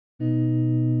Dr.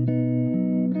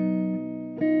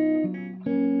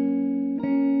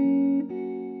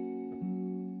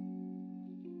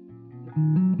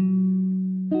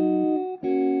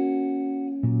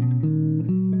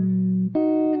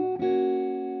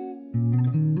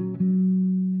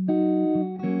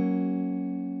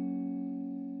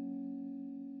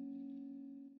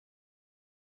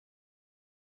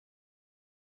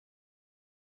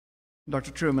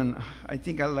 Trueman, I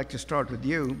think I'd like to start with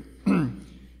you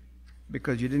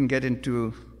because you didn't get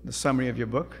into the summary of your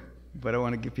book, but I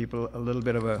want to give people a little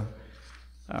bit of a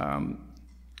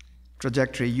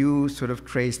trajectory. You sort of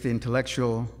trace the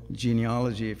intellectual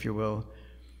genealogy, if you will,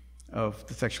 of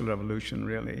the sexual revolution,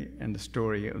 really, and the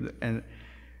story of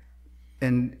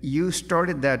and you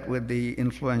started that with the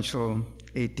influential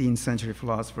 18th century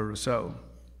philosopher Rousseau,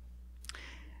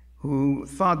 who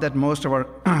thought that most of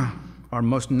our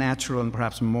most natural and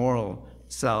perhaps moral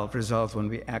self resolves when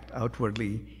we act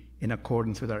outwardly in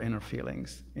accordance with our inner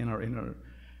feelings, in our inner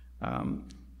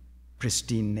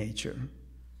pristine nature.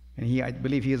 And I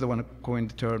believe he is the one who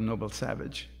coined the term noble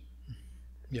savage.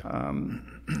 Yeah.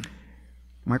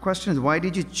 My question is, why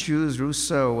did you choose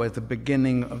Rousseau as the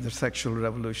beginning of the sexual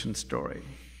revolution story?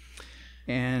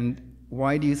 And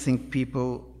why do you think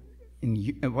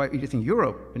why do you think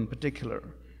Europe in particular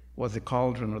was the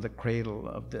cauldron or the cradle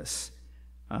of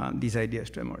these ideas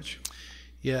to emerge?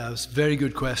 Yeah, it's very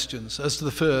good questions. As to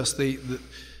the first, I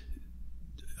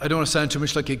don't want to sound too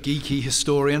much like a geeky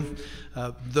historian.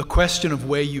 The question of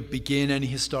where you begin any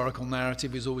historical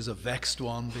narrative is always a vexed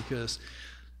one, because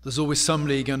there's always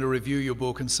somebody going to review your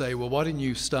book and say, well, why didn't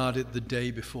you start it the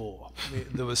day before?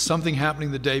 There was something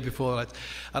happening the day before that.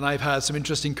 And I've had some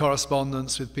interesting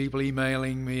correspondence with people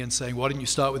emailing me and saying, why didn't you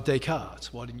start with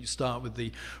Descartes? Why didn't you start with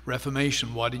the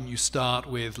Reformation? Why didn't you start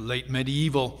with late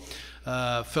medieval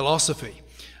philosophy?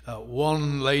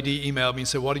 One lady emailed me and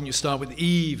said, why didn't you start with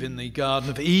Eve in the Garden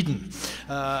of Eden?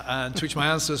 And to which my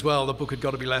answer is, well, the book had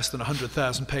got to be less than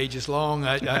 100,000 pages long.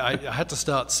 I had to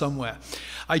start somewhere.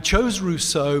 I chose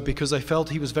Rousseau because I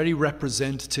felt he was very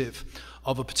representative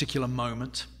of a particular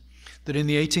moment. That in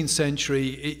the 18th century,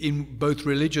 in both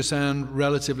religious and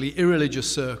relatively irreligious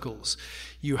circles,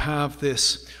 you have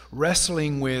this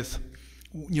wrestling with,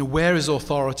 where is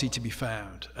authority to be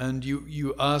found? And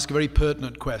you ask a very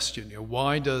pertinent question.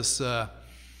 Why does,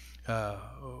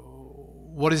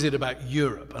 what is it about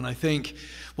Europe? And I think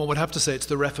one would have to say it's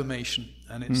the Reformation,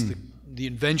 and it's the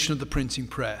invention of the printing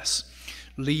press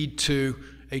lead to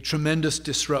a tremendous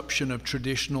disruption of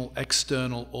traditional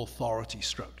external authority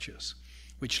structures,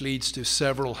 which leads to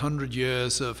several hundred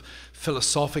years of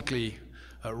philosophically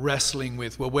wrestling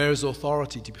with, well, where is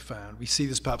authority to be found? We see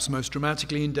this perhaps most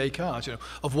dramatically in Descartes.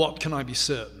 Of what can I be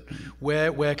certain?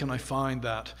 Where can I find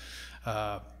that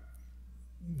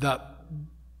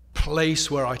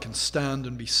place where I can stand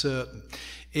and be certain?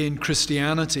 In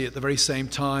Christianity, at the very same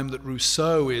time that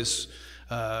Rousseau is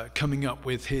coming up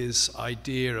with his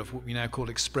idea of what we now call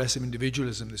expressive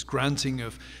individualism, this granting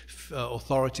of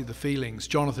authority to the feelings,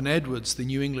 Jonathan Edwards, the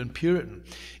New England Puritan,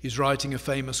 is writing a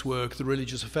famous work, The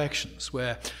Religious Affections,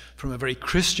 where from a very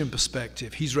Christian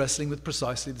perspective, he's wrestling with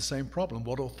precisely the same problem.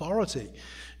 What authority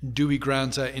do we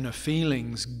grant our inner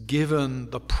feelings given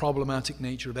the problematic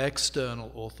nature of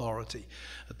external authority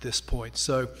at this point?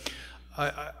 So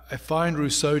I find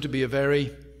Rousseau to be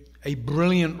a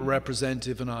brilliant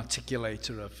representative and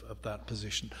articulator of that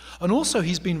position. And also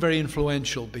he's been very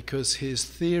influential because his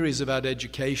theories about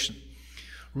education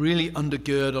really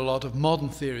undergird a lot of modern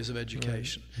theories of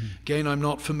education. Right. Again, I'm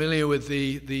not familiar with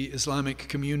the Islamic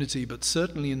community, but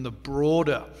certainly in the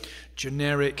broader,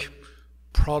 generic,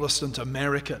 Protestant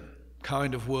American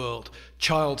kind of world,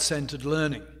 child-centered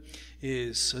learning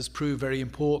has proved very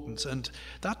important. And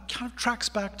that kind of tracks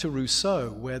back to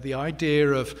Rousseau, where the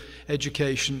idea of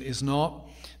education is not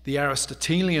the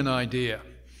Aristotelian idea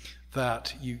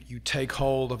that you take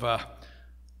hold of a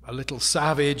little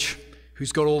savage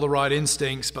who's got all the right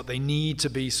instincts, but they need to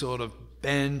be sort of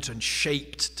bent and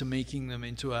shaped to making them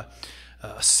into a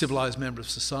civilized member of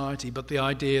society, but the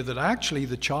idea that actually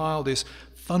the child is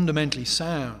fundamentally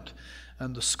sound,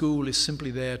 and the school is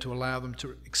simply there to allow them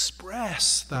to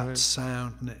express that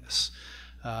soundness.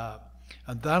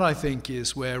 And that, I think,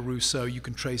 is where Rousseau, you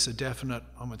can trace a definite,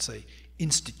 I would say,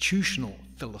 institutional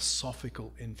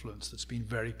philosophical influence that's been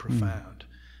very profound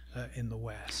in the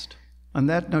West. On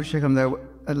that note, Sheikh Hamza,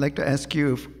 I'd like to ask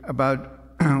you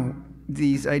about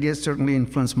these ideas certainly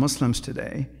influence Muslims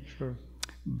today. Sure.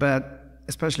 But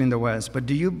especially in the West. But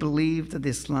do you believe that the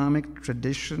Islamic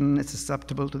tradition is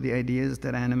susceptible to the ideas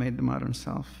that animate the modern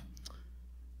self?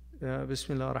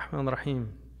 Bismillah ar-Rahman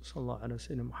ar-Rahim. Sallallahu ala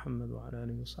Sayyidina Muhammad wa ala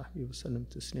alihi wa sahbihi wa sallam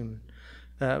tasliman.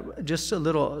 Just a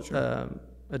little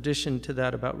addition to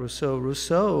that about Rousseau.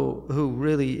 Rousseau, who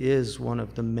really is one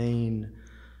of the main,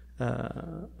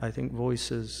 I think,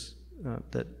 voices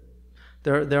that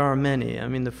there are many. I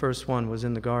mean, the first one was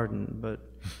in the garden, but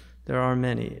there are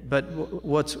many. But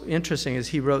what's interesting is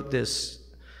he wrote this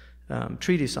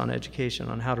treatise on education,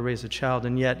 on how to raise a child,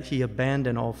 and yet he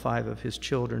abandoned all 5 of his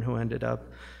children who ended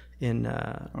up in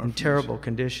terrible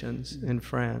conditions in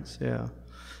France. Yeah.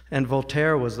 And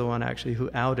Voltaire was the one actually who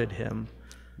outed him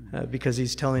because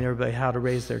he's telling everybody how to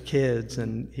raise their kids,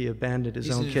 and he abandoned his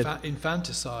own kid.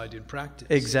 Infanticide in practice.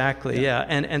 Exactly, yeah.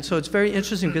 And so it's very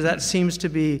interesting because that seems to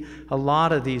be a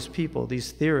lot of these people,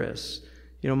 these theorists.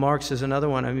 You know, Marx is another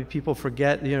one. I mean, people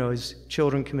forget, you know, his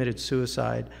children committed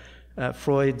suicide.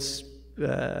 Freud's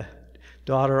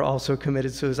daughter also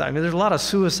committed suicide. I mean, there's a lot of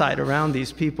suicide around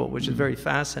these people, which is very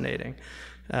fascinating,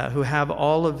 who have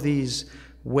all of these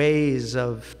ways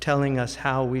of telling us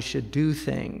how we should do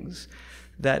things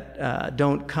that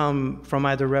don't come from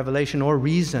either revelation or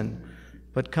reason,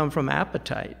 but come from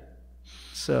appetite.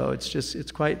 So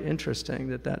it's quite interesting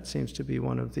that seems to be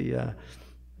one of the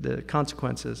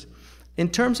consequences. In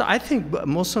terms of, I think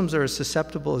Muslims are as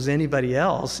susceptible as anybody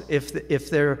else if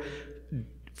they're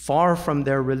far from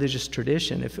their religious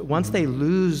tradition. Once they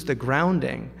lose the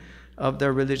grounding of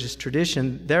their religious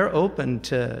tradition, they're open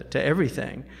to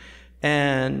everything.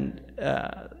 And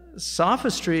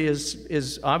sophistry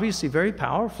is obviously very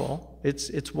powerful.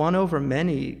 It's won over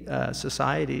many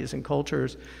societies and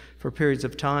cultures for periods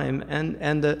of time.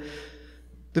 And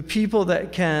the people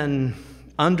that can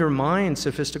undermine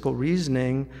sophistical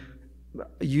reasoning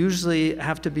usually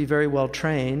have to be very well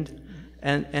trained,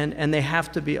 and they have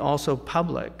to be also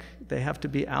public. They have to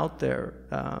be out there.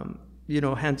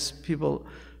 Hence people,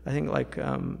 I think, like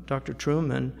Dr.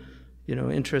 Trueman,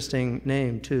 interesting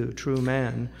name too,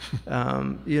 Trueman,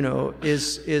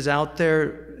 is out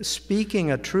there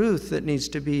speaking a truth that needs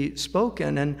to be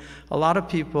spoken. And a lot of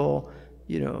people,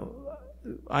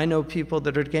 I know people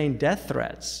that are getting death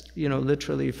threats,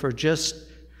 literally for just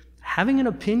having an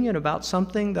opinion about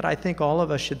something that I think all of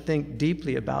us should think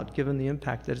deeply about, given the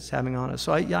impact that it's having on us.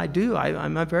 So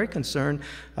I'm very concerned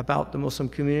about the Muslim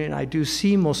community, and I do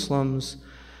see Muslims,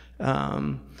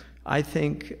 I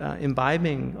think,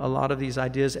 imbibing a lot of these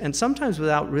ideas, and sometimes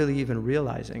without really even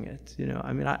realizing it.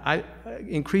 I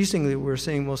increasingly we're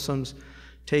seeing Muslims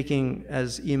taking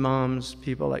as imams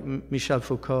people like Michel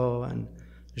Foucault and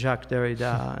Jacques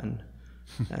Derrida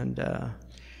and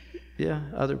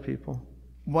other people.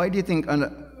 Why do you think,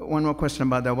 one more question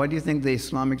about that, why do you think the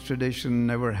Islamic tradition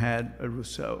never had a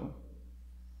Rousseau?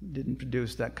 Didn't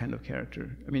produce that kind of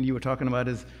character? I mean, you were talking about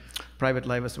his private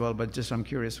life as well, but just I'm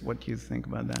curious what you think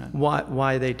about that.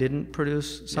 Why they didn't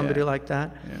produce somebody like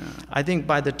that? Yeah. I think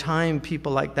by the time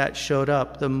people like that showed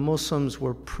up, the Muslims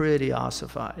were pretty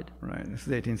ossified. Right, it's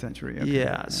the 18th century. Okay.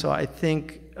 Yeah, so I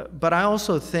think, but I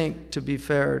also think, to be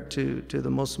fair to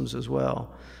the Muslims as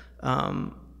well,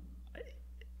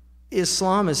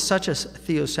 Islam is such a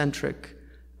theocentric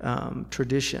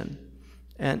tradition,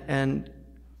 and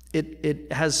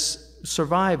it has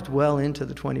survived well into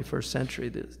the 21st century,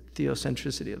 the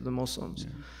theocentricity of the Muslims.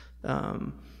 Yeah.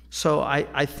 So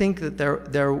I think that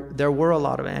there were a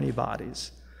lot of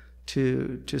antibodies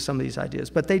to some of these ideas,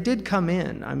 but they did come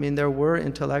in. I mean, there were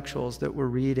intellectuals that were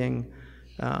reading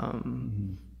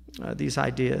these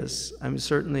ideas. I mean,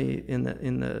 certainly in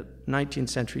the 19th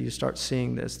century, you start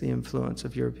seeing this, the influence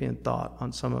of European thought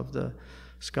on some of the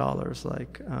scholars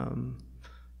like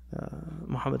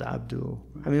Muhammad Abdu.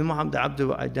 I mean, Muhammad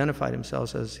Abdu identified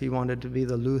himself as he wanted to be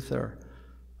the Luther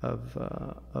of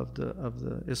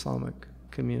the Islamic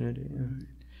community. Yeah.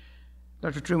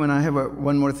 Dr. Trueman, I have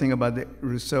one more thing about the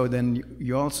Rousseau. Then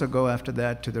you also go after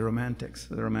that to the Romantics,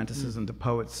 the Romanticism, the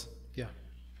poets. Yeah.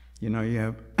 You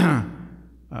have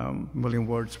William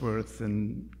Wordsworth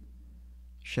and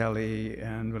Shelley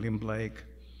and William Blake.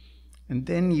 And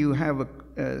then you have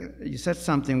you said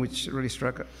something which really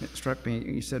struck me.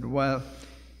 You said, while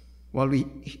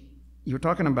you were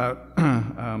talking about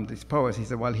these poets, he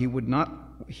said, while he would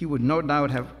no doubt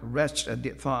have retched at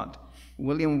the thought,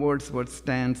 William Wordsworth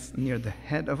stands near the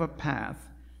head of a path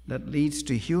that leads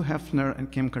to Hugh Hefner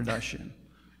and Kim Kardashian.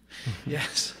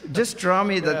 Yes. Just draw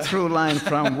me the through line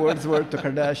from Wordsworth to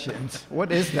Kardashians.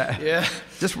 What is that? Yeah.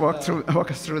 Just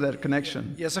walk us through that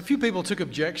connection. Yes, a few people took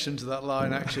objection to that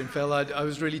line, actually, and felt I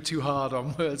was really too hard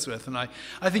on Wordsworth. And I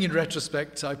think in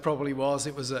retrospect, I probably was.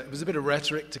 It was a bit of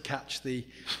rhetoric to catch the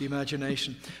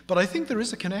imagination. But I think there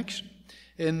is a connection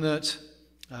in that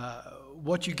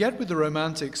what you get with the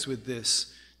Romantics with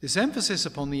this emphasis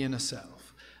upon the inner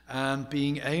self and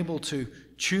being able to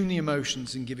tune the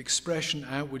emotions and give expression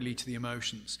outwardly to the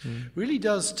emotions, really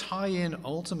does tie in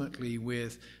ultimately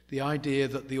with the idea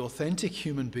that the authentic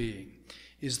human being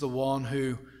is the one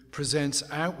who presents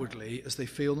outwardly as they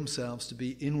feel themselves to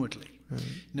be inwardly.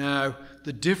 Now,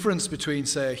 the difference between,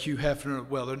 say, a Hugh Hefner,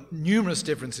 well, there are numerous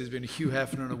differences between a Hugh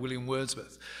Hefner and a William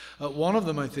Wordsworth. One of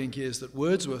them, I think, is that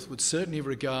Wordsworth would certainly have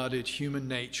regarded human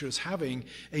nature as having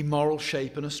a moral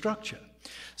shape and a structure.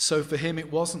 So for him, it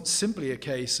wasn't simply a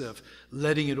case of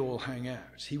letting it all hang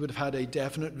out. He would have had a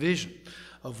definite vision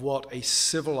of what a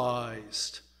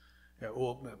civilized,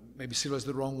 or maybe civilized is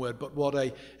the wrong word, but what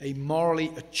a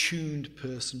morally attuned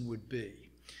person would be.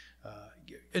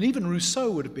 And even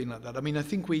Rousseau would have been like that. I mean, I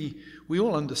think we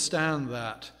all understand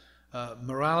that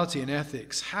morality and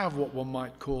ethics have what one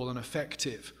might call an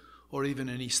affective or even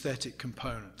an aesthetic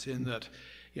component, in that,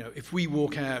 if we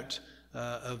walk out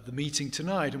of the meeting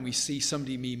tonight and we see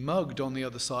somebody being mugged on the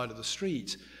other side of the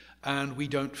street and we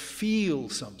don't feel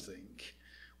something,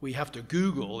 we have to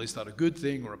Google, is that a good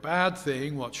thing or a bad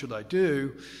thing? What should I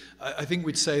do? I think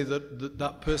we'd say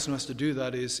that person who has to do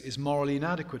that is morally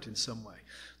inadequate in some way.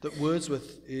 That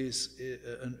Wordsworth is,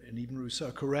 and even Rousseau,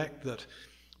 are correct that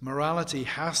morality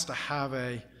has to have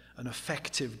an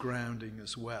affective grounding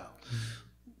as well.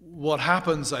 What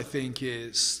happens, I think,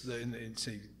 is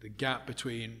the gap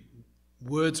between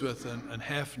Wordsworth and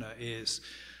Hefner is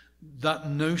that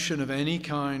notion of any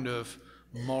kind of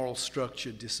moral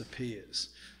structure disappears.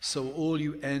 So all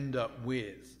you end up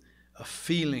with are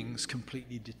feelings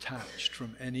completely detached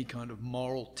from any kind of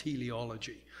moral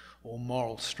teleology or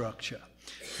moral structure.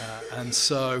 And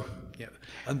so,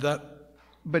 and that...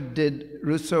 But did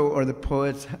Rousseau or the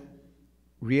poets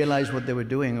realize what they were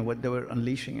doing or what they were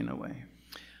unleashing in a way?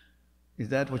 Is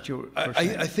that what you're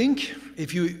saying? I think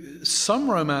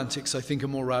some romantics, I think, are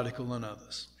more radical than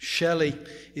others. Shelley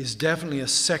is definitely a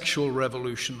sexual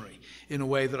revolutionary in a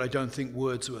way that I don't think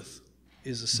Wordsworth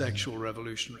is a sexual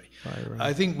revolutionary. Right.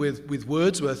 I think with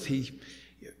Wordsworth,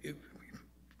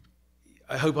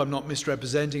 I hope I'm not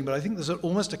misrepresenting, but I think there's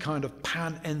almost a kind of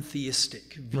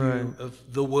panentheistic view of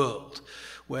the world,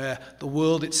 where the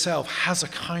world itself has a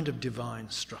kind of divine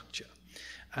structure.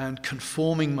 And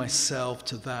conforming myself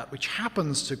to that, which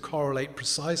happens to correlate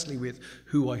precisely with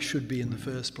who I should be in the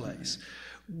first place,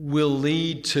 will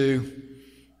lead to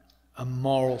a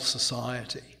moral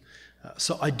society.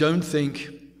 So I don't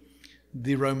think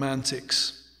the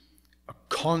Romantics are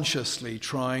consciously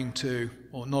trying to,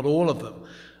 or not all of them,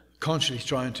 consciously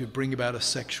trying to bring about a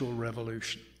sexual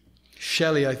revolution.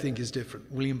 Shelley, I think, is different.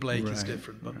 William Blake is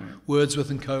different. But Wordsworth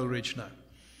and Coleridge, no.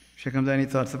 Sheikh Hamza, any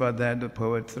thoughts about that, the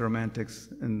poets, the Romantics?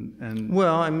 And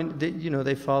Well, I mean,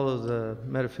 they follow the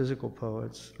metaphysical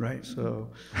poets. Right.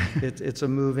 So it's a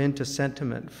move into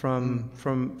sentiment from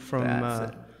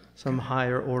some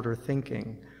higher order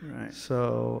thinking. Right.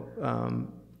 So, I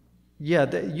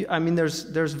mean,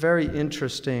 there's very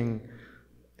interesting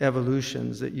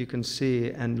evolutions that you can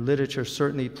see, and literature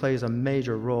certainly plays a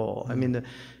major role. I mean,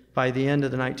 by the end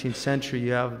of the 19th century,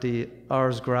 you have the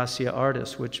Ars Gratia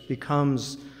Artis, which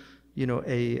becomes,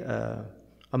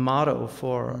 a motto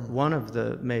for one of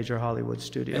the major Hollywood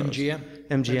studios.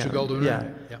 MGM.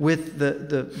 Yeah. With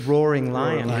the roaring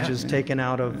lion, which is taken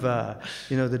out of,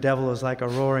 the devil is like a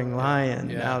roaring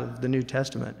lion out of the New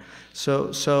Testament.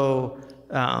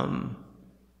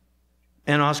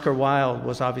 And Oscar Wilde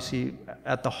was obviously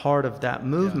at the heart of that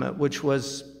movement, which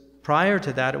was, prior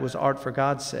to that, it was art for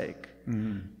God's sake.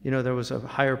 There was a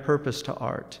higher purpose to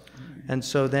art. And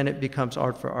so then it becomes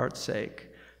art for art's sake.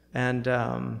 And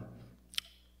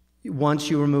once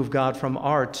you remove God from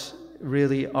art,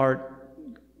 really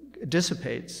art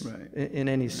dissipates in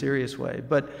any serious way.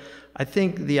 But I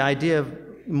think the idea of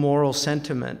moral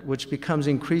sentiment, which becomes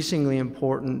increasingly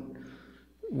important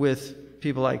with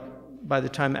people like, by the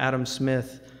time Adam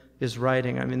Smith is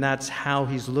writing, I mean, that's how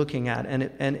he's looking at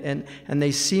it. And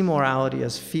they see morality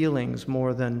as feelings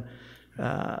more than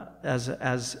as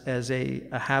a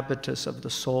habitus of the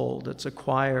soul that's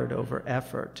acquired over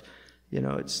effort.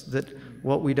 It's that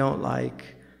what we don't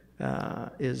like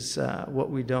is what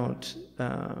we don't.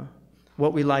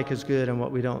 What we like is good, and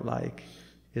what we don't like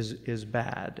is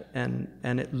bad. And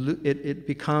it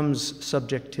becomes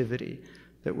subjectivity.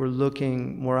 That we're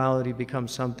looking, morality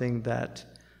becomes something that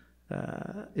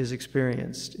is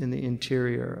experienced in the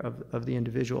interior of the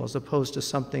individual, as opposed to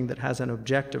something that has an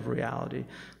objective reality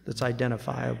that's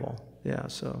identifiable.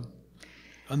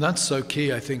 And that's so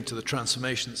key, I think, to the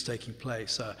transformation that's taking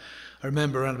place. I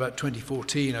remember around about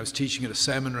 2014, I was teaching at a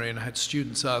seminary, and I had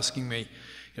students asking me,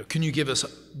 can you give us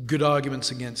good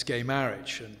arguments against gay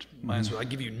marriage? And my answer was, I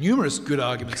give you numerous good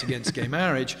arguments against gay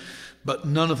marriage, but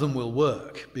none of them will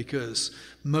work, because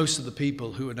most of the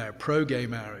people who are now pro-gay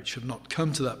marriage have not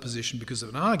come to that position because of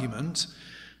an argument.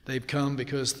 They've come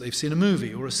because they've seen a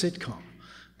movie or a sitcom.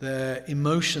 Their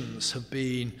emotions have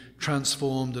been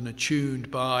transformed and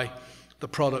attuned by the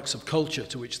products of culture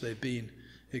to which they've been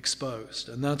exposed.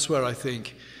 And that's where I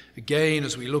think, again,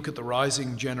 as we look at the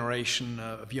rising generation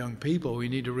of young people, we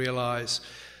need to realize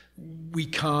we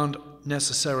can't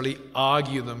necessarily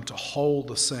argue them to hold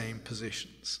the same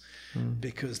positions,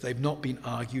 because they've not been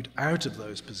argued out of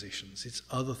those positions. It's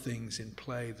other things in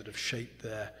play that have shaped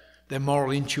their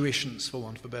moral intuitions, for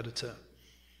want of a better term.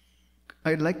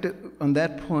 I'd like to, on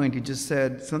that point, you just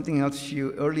said something else.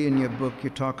 Early in your book, you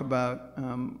talk about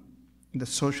the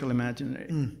social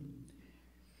imaginary.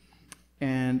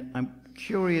 And I'm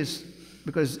curious,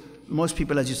 because most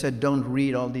people, as you said, don't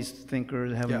read all these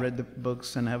thinkers, haven't read the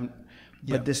books, and haven't,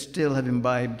 but they still have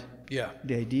imbibed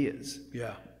the ideas.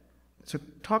 So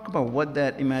talk about what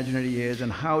that imaginary is,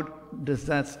 and how does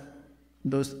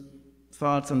those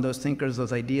thoughts and those thinkers,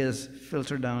 those ideas,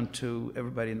 filter down to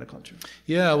everybody in the culture?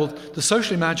 Yeah, well, the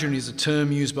social imaginary is a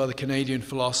term used by the Canadian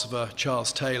philosopher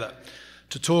Charles Taylor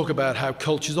to talk about how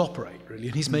cultures operate, really.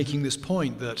 And he's making this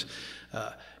point that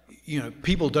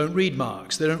people don't read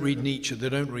Marx, they don't read Nietzsche, they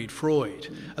don't read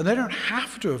Freud, and they don't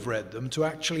have to have read them to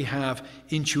actually have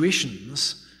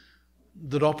intuitions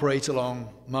that operate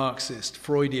along Marxist,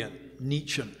 Freudian,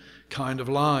 Nietzschean kind of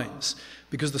lines,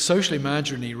 because the social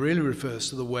imaginary really refers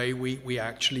to the way we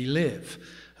actually live.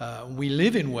 We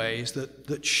live in ways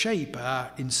that shape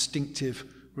our instinctive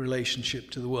relationship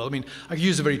to the world. I mean, I could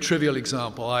use a very trivial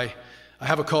example. I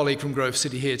have a colleague from Grove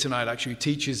City here tonight, actually, who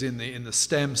teaches in the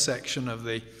STEM section of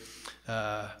the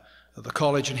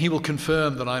college, and he will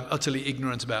confirm that I'm utterly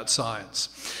ignorant about science.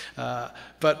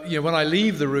 But when I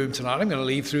leave the room tonight, I'm going to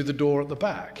leave through the door at the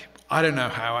back. I don't know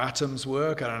how atoms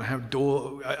work. I don't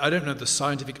know I don't know the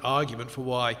scientific argument for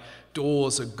why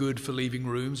doors are good for leaving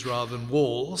rooms rather than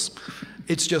walls.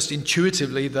 It's just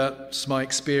intuitively that's my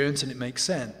experience, and it makes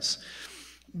sense.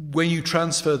 When you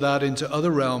transfer that into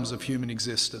other realms of human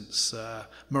existence,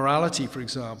 morality, for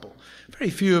example, very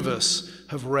few of us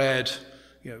have read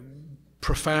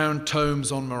profound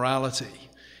tomes on morality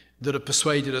that have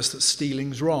persuaded us that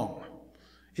stealing's wrong.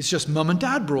 It's just mum and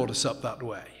dad brought us up that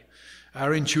way.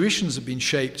 Our intuitions have been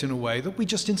shaped in a way that we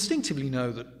just instinctively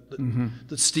know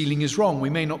that stealing is wrong. We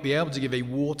may not be able to give a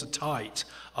watertight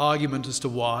argument as to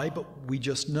why, but we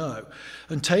just know.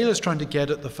 And Taylor's trying to get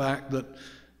at the fact that,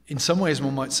 in some ways,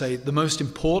 one might say the most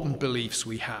important beliefs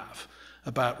we have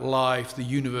about life, the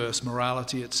universe,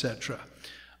 morality, etc.,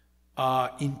 are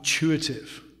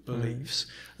intuitive beliefs,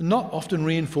 not often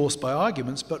reinforced by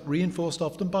arguments, but reinforced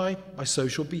often by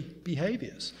social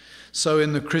behaviors. So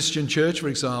in the Christian church, for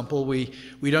example, we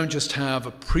don't just have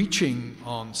a preaching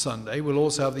on Sunday, we'll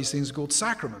also have these things called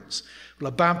sacraments. We'll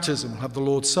have baptism, we'll have the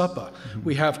Lord's Supper.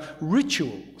 We have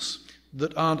rituals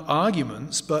that aren't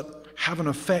arguments, but have an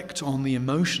effect on the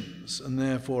emotions, and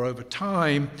therefore over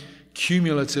time,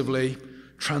 cumulatively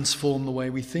transform the way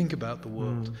we think about the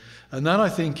world. And that, I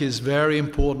think, is very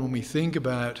important when we think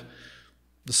about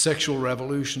the sexual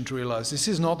revolution, to realize this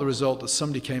is not the result that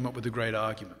somebody came up with a great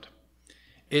argument.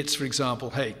 It's, for example,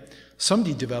 hey,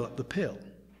 somebody developed the pill.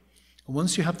 And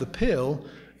once you have the pill,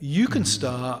 you can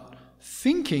start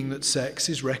thinking that sex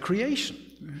is recreation.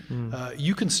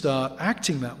 You can start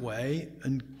acting that way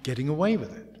and getting away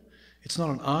with it. It's not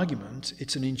an argument,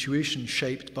 it's an intuition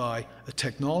shaped by a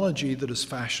technology that has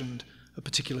fashioned a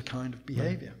particular kind of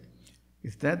behavior.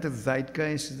 Is that the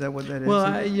zeitgeist? Is that what that is?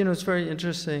 Well, it's very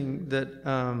interesting that,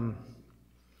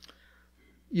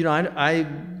 I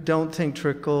don't think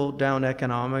trickle-down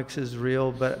economics is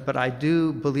real, but I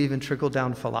do believe in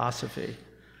trickle-down philosophy.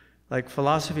 Like,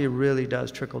 philosophy really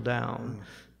does trickle down.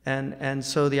 And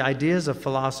so the ideas of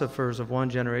philosophers of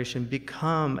one generation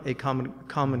become a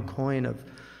common coin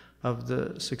of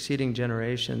the succeeding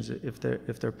generations if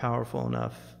they're powerful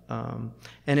enough.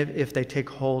 And if they take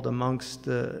hold amongst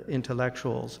the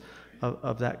intellectuals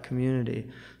of that community.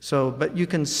 So, but you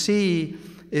can see,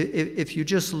 if you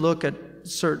just look at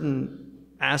certain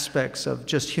aspects of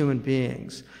just human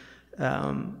beings,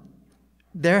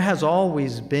 there has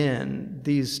always been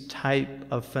these type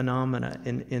of phenomena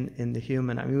in the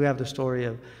human. I mean, we have the story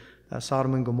of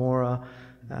Sodom and Gomorrah.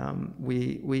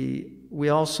 We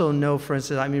also know, for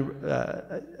instance,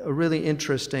 a really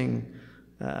interesting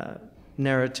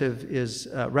narrative is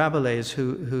Rabelais,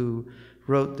 who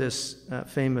wrote this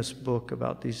famous book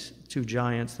about these two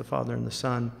giants, the father and the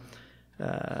son.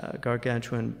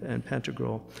 Gargantua and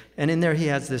Pantagruel. And in there he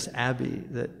has this abbey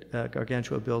that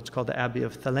Gargantua builds called the Abbey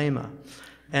of Thelema.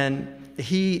 And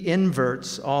he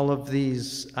inverts all of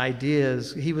these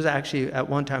ideas. He was actually at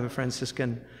one time a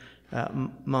Franciscan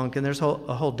monk, and there's a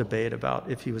whole debate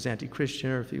about if he was anti-Christian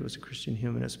or if he was a Christian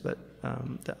humanist, but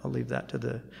I'll leave that to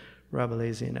the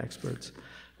Rabelaisian experts.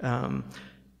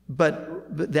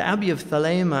 But the Abbey of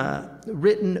Thelema,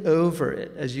 written over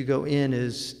it as you go in,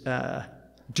 is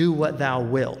do what thou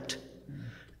wilt.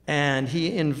 And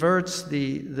he inverts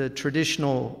the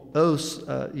traditional oaths,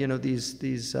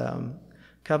 these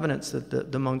covenants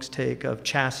that the monks take of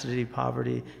chastity,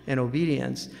 poverty, and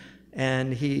obedience,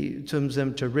 and he turns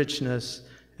them to richness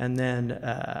and then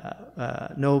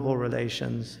noble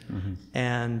relations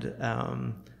and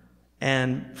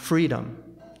freedom,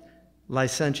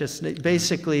 licentiousness,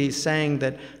 basically saying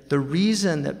that the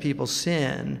reason that people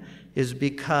sin is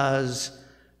because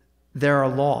there are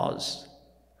laws.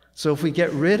 So if we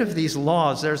get rid of these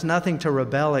laws, there's nothing to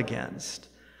rebel against.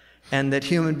 And that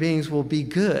human beings will be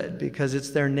good because it's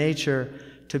their nature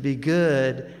to be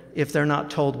good if they're not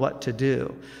told what to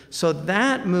do. So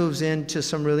that moves into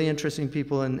some really interesting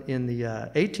people in the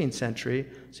 18th century.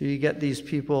 So you get these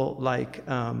people like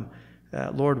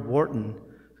Lord Wharton,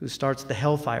 who starts the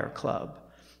Hellfire Club.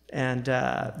 And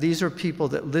these are people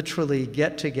that literally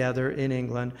get together in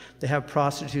England. They have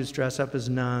prostitutes dress up as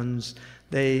nuns.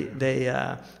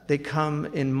 They come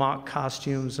in mock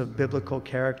costumes of biblical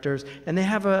characters, and they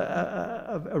have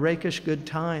a rakish good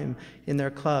time in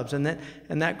their clubs. And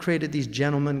that created these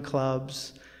gentlemen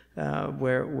clubs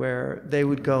where they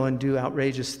would go and do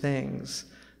outrageous things.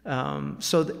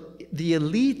 So the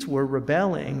elites were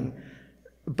rebelling,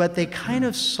 but they kind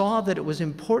of saw that it was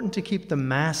important to keep the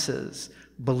masses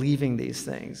believing these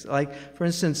things. Like, for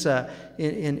instance,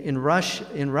 in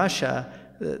Russia,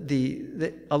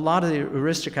 a lot of the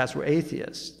aristocrats were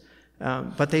atheists,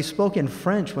 but they spoke in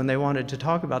French when they wanted to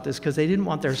talk about this because they didn't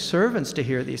want their servants to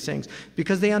hear these things,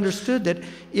 because they understood that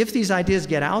if these ideas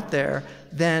get out there,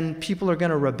 then people are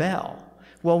going to rebel.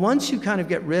 Well, once you kind of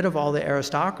get rid of all the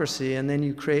aristocracy and then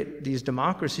you create these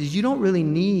democracies, you don't really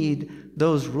need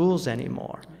those rules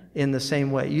anymore in the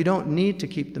same way. You don't need to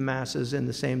keep the masses in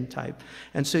the same type.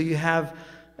 And so you have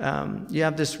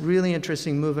this really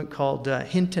interesting movement called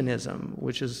Hintonism,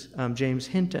 which is James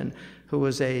Hinton, who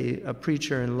was a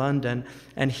preacher in London,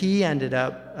 and he ended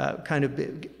up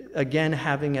again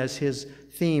having as his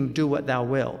theme, do what thou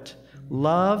wilt.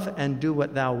 Love and do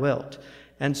what thou wilt.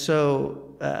 And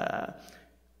so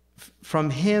from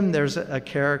him, there's a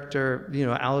character,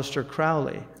 Aleister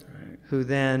Crowley, who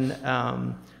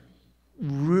then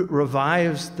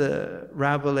revives the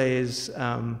Rabelais'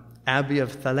 Abbey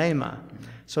of Thelema.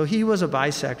 So he was a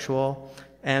bisexual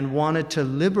and wanted to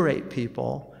liberate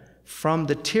people from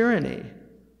the tyranny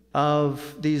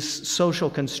of these social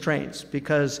constraints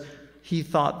because he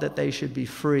thought that they should be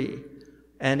free.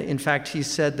 And in fact, he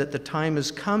said that the time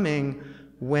is coming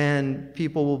when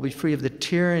people will be free of the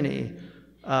tyranny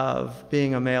of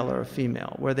being a male or a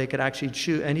female, where they could actually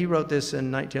choose. And he wrote this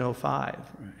in 1905.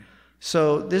 Right.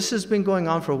 So this has been going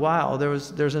on for a while.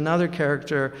 There's another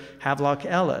character, Havelock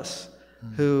Ellis,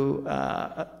 who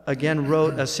again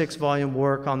wrote a 6-volume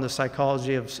work on the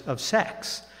psychology of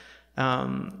sex.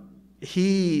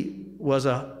 He was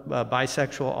a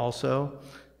bisexual also,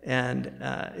 and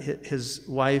his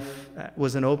wife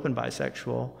was an open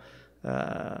bisexual,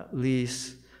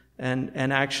 Lise,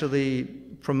 and actually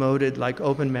promoted like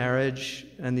open marriage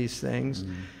and these things.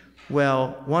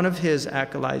 Well, one of his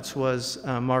acolytes was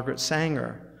Margaret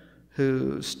Sanger,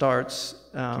 who starts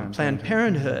Planned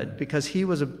Parenthood, because he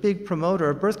was a big promoter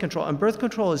of birth control, and birth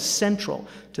control is central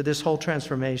to this whole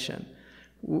transformation.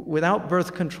 Without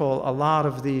birth control, a lot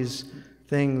of these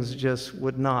things just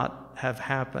would not have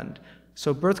happened.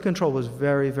 So birth control was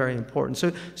very, very important.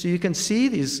 So you can see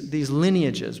these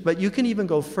lineages, but you can even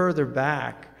go further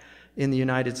back in the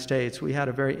United States. We had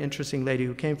a very interesting lady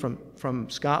who came from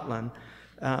Scotland,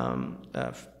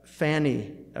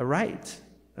 Fanny Wright,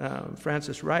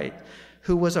 Frances Wright,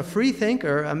 who was a free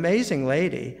thinker, amazing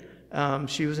lady.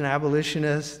 She was an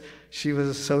abolitionist. She was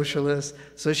a socialist.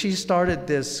 So she started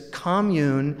this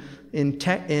commune in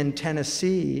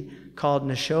Tennessee called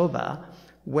Neshoba,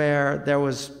 where there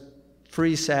was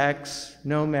free sex,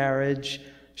 no marriage.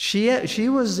 She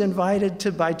was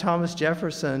invited by Thomas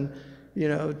Jefferson,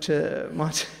 to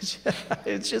Monticello.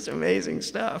 It's just amazing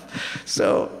stuff.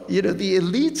 So, the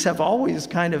elites have always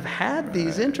kind of had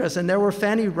these interests, and there were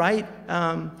Fanny Wright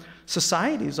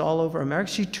societies all over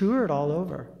America. She toured all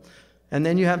over. And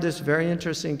then you have this very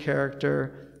interesting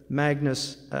character,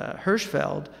 Magnus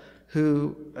Hirschfeld,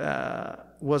 who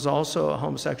was also a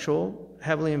homosexual,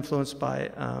 heavily influenced by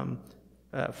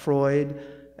Freud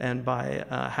and by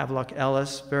Havelock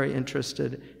Ellis, very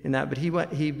interested in that. But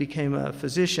he became a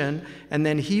physician, and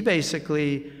then he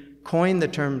basically coined the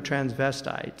term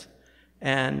transvestite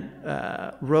and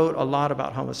wrote a lot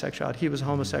about homosexuality. He was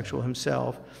homosexual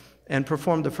himself and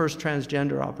performed the first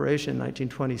transgender operation in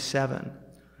 1927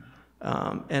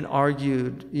 and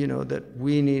argued, that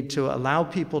we need to allow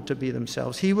people to be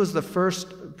themselves. He was the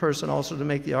first person also to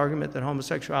make the argument that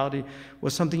homosexuality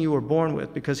was something you were born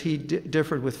with, because he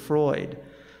differed with Freud,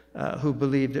 who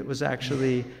believed it was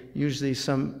actually usually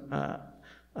some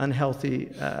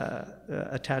unhealthy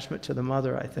attachment to the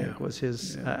mother, I think, was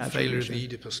his failure of the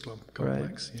Oedipus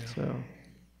complex. Right. So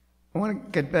I want to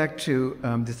get back to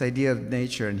this idea of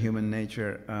nature and human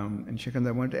nature. And Shikand,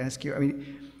 I wanted to ask you,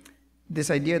 this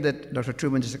idea that Dr.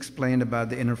 Trueman just explained about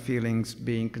the inner feelings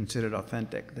being considered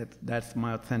authentic, that's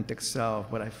my authentic self,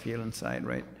 what I feel inside,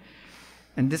 right?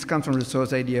 And this comes from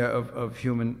Rousseau's idea of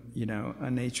human,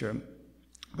 nature.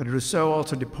 But Rousseau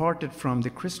also departed from the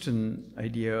Christian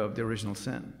idea of the original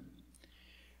sin.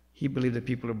 He believed that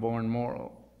people are born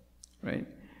moral, right?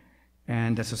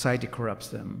 And that society corrupts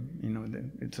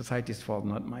them. It's society's fault,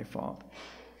 not my fault.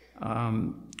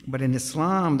 But in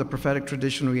Islam, the prophetic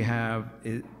tradition we have,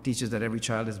 it teaches that every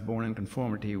child is born in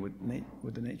conformity with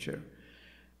the nature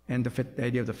and the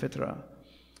idea of the fitrah.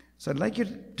 So I'd like you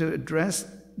to address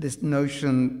this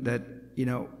notion that,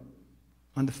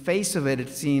 on the face of it, it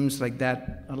seems like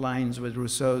that aligns with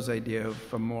Rousseau's idea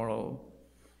of a moral,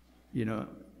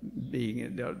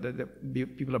 being,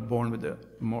 people are born with a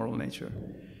moral nature.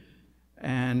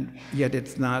 And yet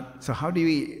it's not. So how do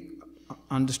we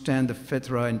understand the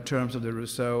fitrah in terms of the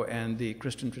Rousseau and the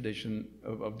Christian tradition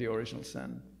of the original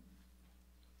sin?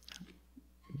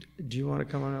 do you want to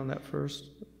comment on that first?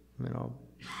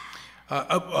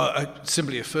 I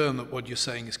simply affirm that what you're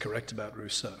saying is correct about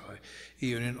Rousseau.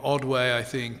 Even in an odd way, I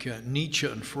think Nietzsche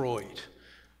and Freud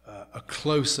are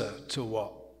closer to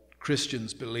what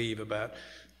Christians believe about.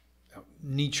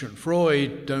 Nietzsche and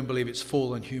Freud don't believe it's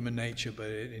fallen human nature, but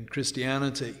in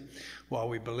Christianity, while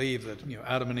we believe that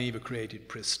Adam and Eve are created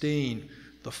pristine,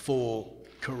 the fall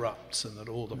corrupts, and that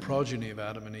all the progeny of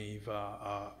Adam and Eve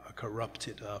are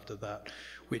corrupted after that,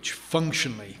 which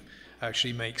functionally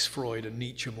actually makes Freud and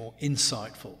Nietzsche more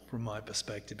insightful from my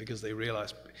perspective, because they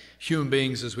realize human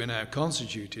beings as we're now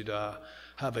constituted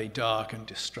have a dark and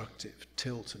destructive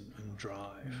tilt and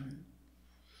drive.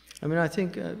 I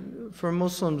think for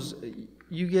Muslims,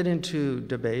 you get into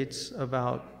debates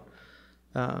about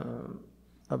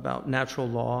natural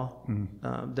law.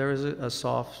 There is a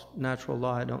soft natural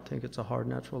law. I don't think it's a hard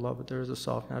natural law, but there is a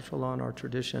soft natural law in our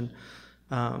tradition,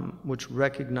 which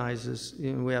recognizes,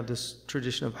 we have this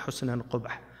tradition of husn and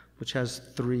qubh, which has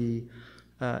three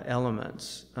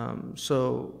elements.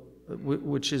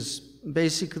 Which is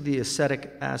basically the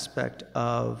ascetic aspect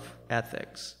of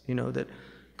ethics, that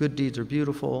good deeds are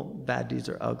beautiful, bad deeds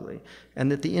are ugly,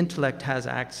 and that the intellect has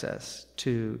access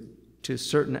to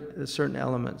certain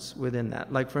elements within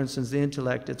that. Like, for instance, the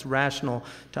intellect, it's rational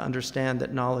to understand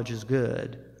that knowledge is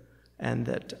good and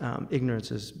that ignorance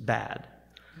is bad.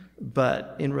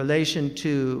 But in relation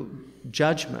to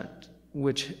judgment,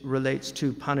 which relates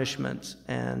to punishment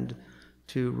and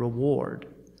to reward,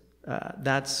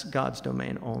 that's God's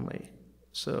domain only.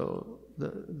 So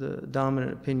the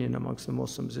dominant opinion amongst the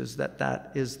Muslims is that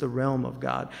that is the realm of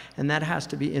God, and that has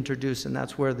to be introduced, and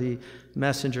that's where the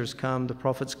messengers come, the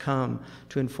prophets come,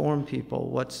 to inform people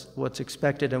what's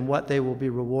expected and what they will be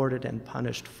rewarded and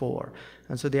punished for.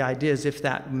 And so the idea is, if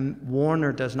that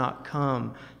warner does not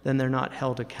come, then they're not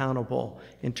held accountable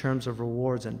in terms of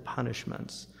rewards and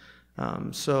punishments.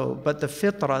 But the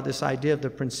fitrah, this idea of the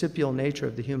principial nature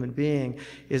of the human being,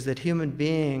 is that human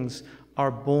beings are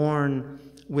born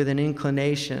with an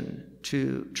inclination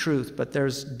to truth, but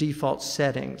there's default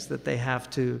settings that they have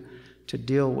to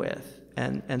deal with.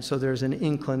 And so there's an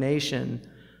inclination,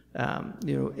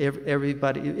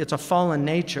 everybody, it's a fallen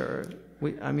nature.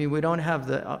 We don't have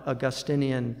the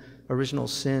Augustinian original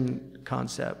sin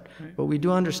concept, right? But we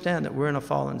do understand that we're in a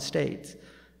fallen state.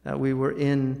 We were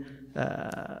in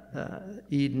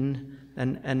Eden,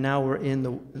 and now we're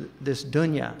in this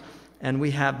dunya, and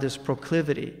we have this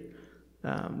proclivity,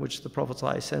 which the Prophet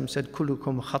ﷺ said,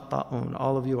 "Kullukum khata'un,"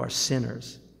 all of you are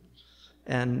sinners.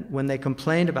 And when they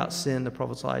complained about sin, the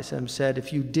Prophet ﷺ said,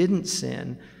 if you didn't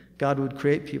sin, God would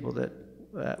create people that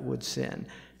would sin.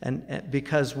 And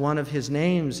because one of his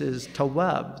names is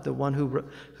Tawwab, the one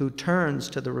who turns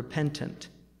to the repentant.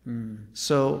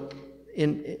 So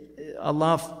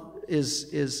Allah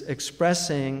is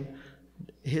expressing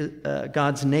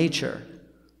God's nature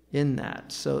in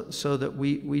that, so that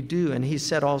we do. And he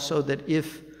said also that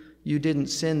if you didn't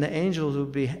sin, the angels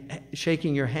would be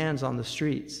shaking your hands on the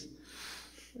streets.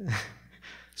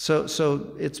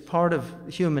 So it's part of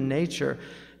human nature.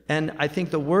 And I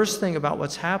think the worst thing about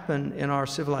what's happened in our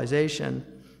civilization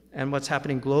and what's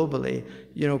happening globally,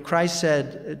 Christ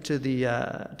said to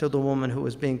the woman who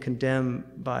was being condemned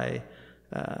by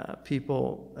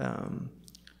people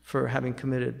for having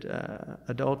committed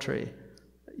adultery,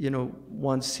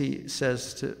 once he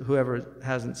says to whoever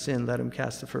hasn't sinned, let him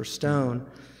cast the first stone.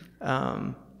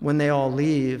 When they all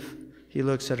leave, he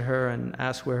looks at her and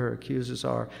asks where her accusers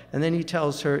are. And then he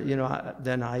tells her,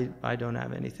 then I don't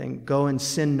have anything. Go and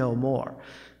sin no more.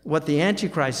 What the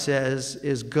Antichrist says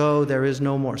is, go, there is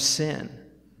no more sin.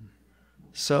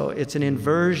 So it's an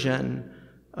inversion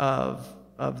of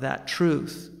that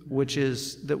truth, which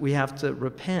is that we have to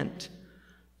repent.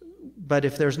 But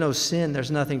if there's no sin,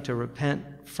 there's nothing to repent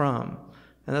from.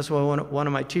 And that's why one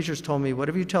of my teachers told me,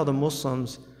 whatever you tell the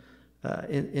Muslims,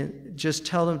 just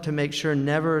tell them to make sure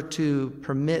never to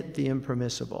permit the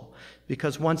impermissible.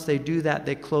 Because once they do that,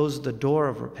 they close the door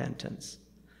of repentance.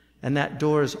 And that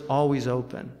door is always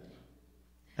open,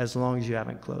 as long as you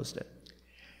haven't closed it.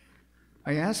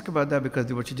 I ask about that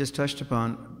because what you just touched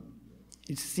upon,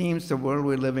 it seems the world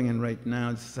we're living in right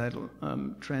now, the societal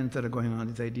trends that are going on,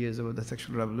 these ideas of the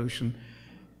sexual revolution,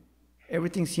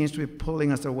 everything seems to be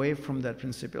pulling us away from that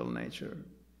principal nature.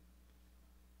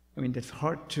 I mean, it's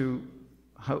hard to,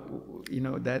 how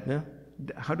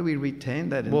do we retain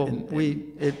that?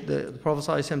 The Prophet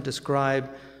ﷺ described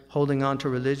holding on to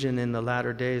religion in the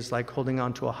latter days like holding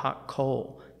on to a hot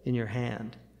coal in your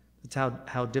hand. That's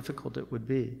how difficult it would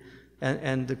be.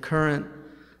 And the current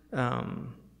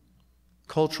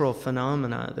cultural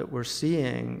phenomena that we're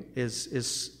seeing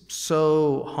is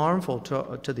so harmful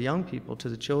to the young people, to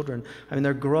the children. I mean,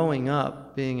 they're growing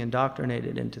up being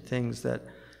indoctrinated into things that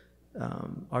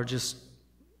are just,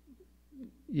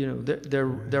 they're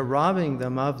robbing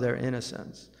them of their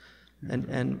innocence.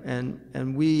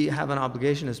 And we have an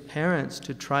obligation as parents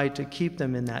to try to keep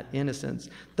them in that innocence.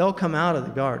 They'll come out of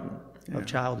the garden of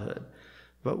childhood,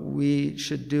 but we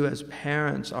should do as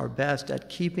parents our best at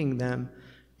keeping them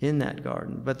in that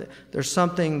garden. But there's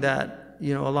something that,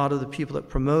 a lot of the people that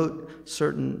promote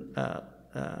certain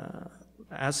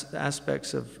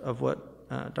aspects of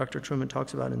what Dr. Trueman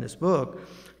talks about in this book,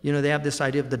 they have this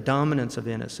idea of the dominance of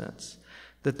innocence.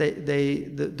 That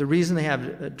the reason they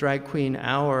have a drag queen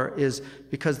hour is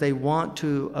because they want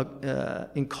to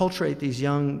inculturate these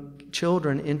young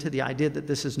children into the idea that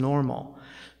this is normal.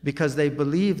 Because they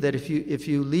believe that if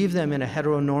you leave them in a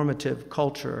heteronormative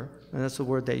culture, and that's the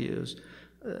word they use,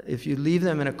 if you leave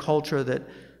them in a culture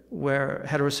where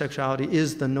heterosexuality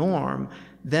is the norm,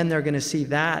 then they're going to see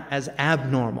that as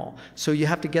abnormal. So you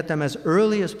have to get them as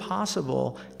early as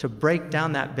possible to break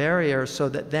down that barrier so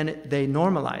that then they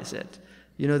normalize it.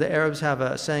 The Arabs have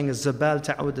a saying, "Zabal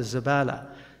ta'ud al-zabala."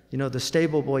 The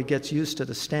stable boy gets used to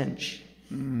the stench.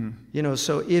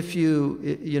 So if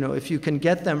you can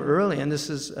get them early, and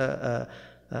this is a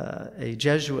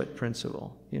Jesuit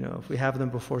principle. If we have them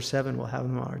before 7, we'll have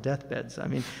them on our deathbeds. I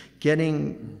mean,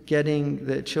 getting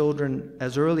the children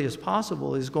as early as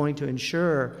possible is going to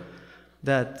ensure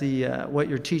that what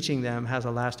you're teaching them has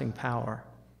a lasting power.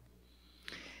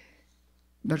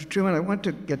 Dr. Trueman, I want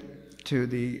to get to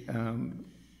the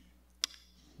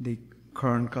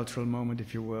current cultural moment,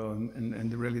 if you will,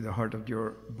 and really the heart of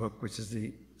your book, which is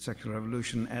the sexual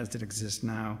revolution as it exists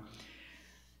now,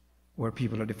 where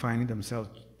people are defining themselves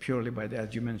purely by,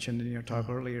 as you mentioned in your talk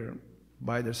earlier,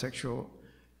 by their sexual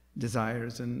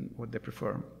desires and what they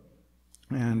prefer.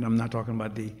 And I'm not talking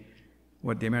about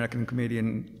what the American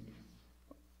comedian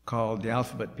called the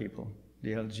alphabet people,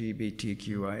 the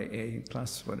LGBTQIA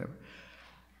plus whatever.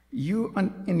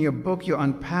 In your book, you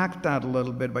unpack that a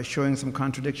little bit by showing some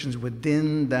contradictions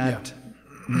within that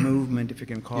movement, if you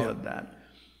can call it that.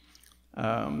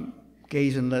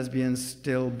 Gays and lesbians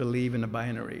still believe in a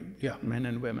binary, men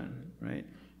and women, right?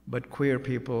 But queer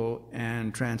people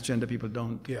and transgender people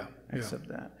don't accept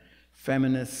that.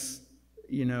 Feminists,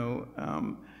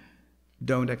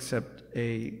 don't accept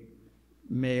a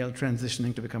male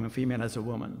transitioning to become a female as a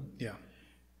woman.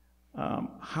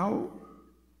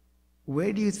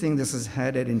 Where do you think this is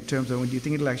headed in terms of, do you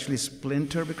think it'll actually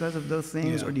splinter because of those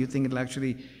things, or do you think it'll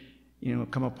actually,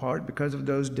 come apart because of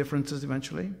those differences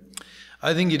eventually?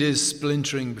 I think it is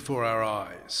splintering before our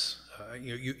eyes.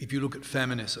 If you look at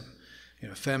feminism,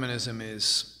 feminism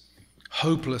is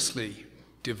hopelessly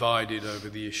divided over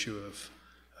the issue of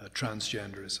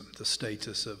transgenderism, the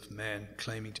status of men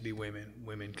claiming to be women,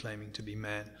 women claiming to be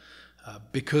men,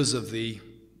 because of the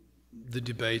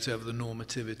debate over the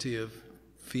normativity of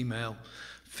female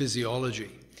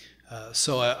physiology.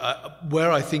 So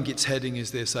where I think it's heading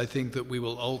is this. I think that we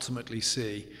will ultimately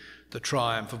see the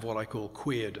triumph of what I call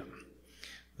queerdom.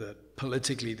 That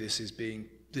politically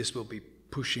this will be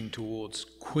pushing towards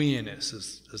queerness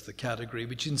as the category,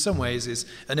 which in some ways is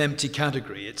an empty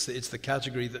category. It's the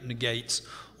category that negates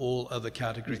all other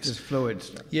categories. It's just fluid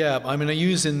stuff. Yeah, I mean, I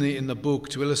use in the book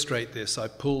to illustrate this, I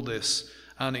pulled this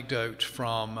anecdote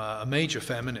from a major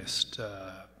feminist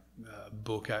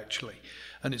book, actually.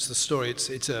 And it's the story,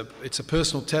 it's a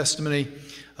personal testimony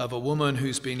of a woman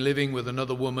who's been living with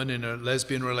another woman in a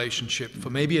lesbian relationship for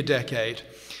maybe a decade,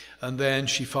 and then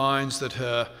she finds that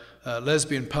her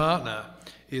lesbian partner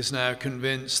is now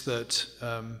convinced that,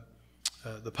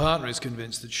 the partner is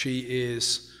convinced that she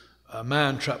is a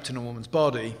man trapped in a woman's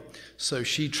body, so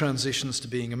she transitions to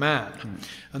being a man.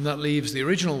 And that leaves the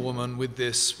original woman with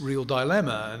this real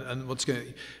dilemma, and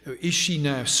is she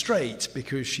now straight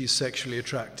because she's sexually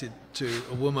attracted to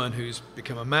a woman who's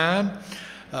become a man?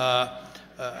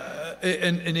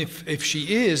 And if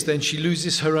she is, then she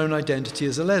loses her own identity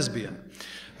as a lesbian.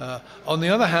 On the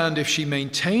other hand, if she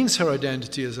maintains her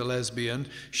identity as a lesbian,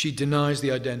 she denies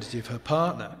the identity of her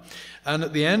partner. And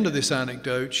at the end of this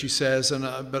anecdote, she says,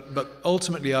 but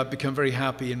ultimately I've become very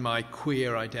happy in my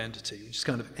queer identity, which is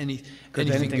kind of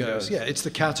anything goes. Yeah, it's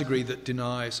the category that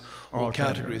denies all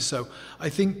categories. So I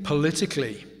think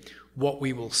politically what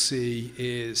we will see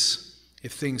is,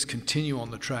 if things continue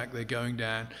on the track they're going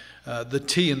down, the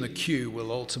T and the Q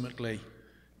will ultimately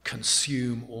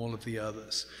consume all of the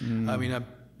others. I mean,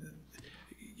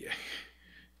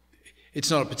 it's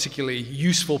not a particularly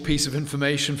useful piece of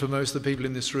information for most of the people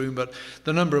in this room, but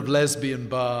the number of lesbian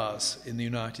bars in the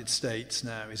United States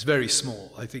now is very small.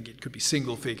 I think it could be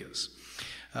single figures.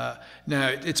 Now,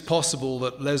 it's possible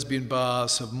that lesbian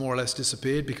bars have more or less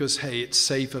disappeared because, hey, it's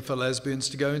safer for lesbians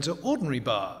to go into ordinary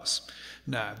bars.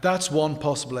 Now, that's one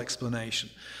possible explanation.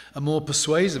 A more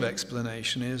persuasive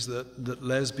explanation is that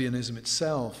lesbianism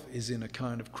itself is in a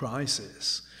kind of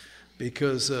crisis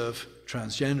because of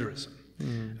transgenderism.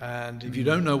 And if you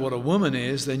don't know what a woman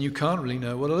is, then you can't really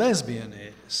know what a lesbian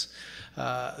is.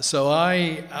 So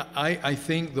I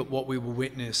think that what we will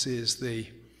witness is the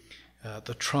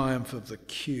triumph of the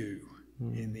Q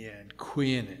in the end,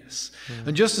 queerness.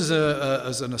 And just as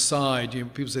an aside,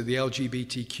 people say the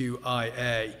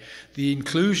LGBTQIA, the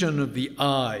inclusion of the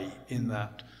I in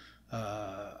that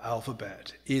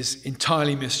alphabet is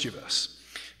entirely mischievous,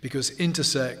 because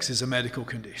intersex is a medical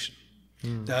condition.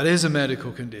 That is a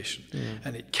medical condition,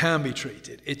 and it can be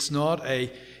treated. It's not a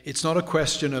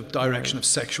question of direction of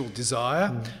sexual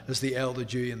desire, as the L, the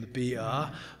G, and the B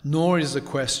are, nor is it a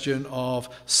question of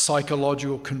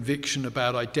psychological conviction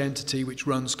about identity which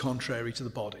runs contrary to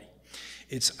the body.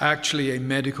 It's actually a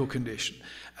medical condition.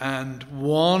 And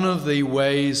one of the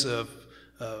ways of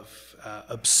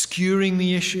obscuring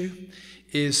the issue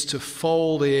is to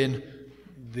fold in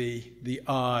the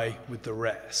I with the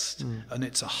rest. And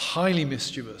it's a highly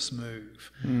mischievous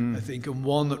move, I think, and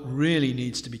one that really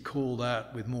needs to be called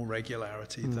out with more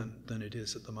regularity than it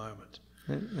is at the moment.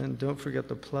 And don't forget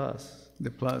the plus.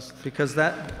 The plus. Because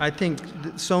that, I think,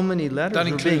 so many letters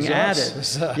were being added.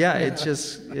 Yeah,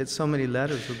 it's so many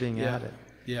letters were being added.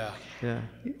 Yeah. Yeah.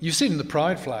 You've seen the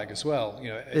pride flag as well.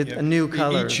 A new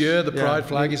color. Each year the pride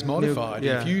flag is modified. New,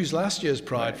 If you use last year's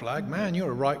pride flag, man, you're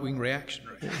a right-wing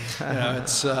reactionary.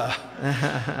 It's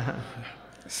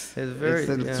it's very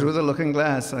through the looking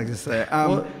glass, like I say.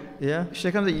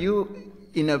 Sheikh Hamza,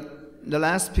 the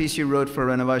last piece you wrote for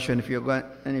Renovation, if you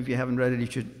haven't read it, you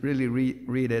should really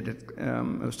read it. It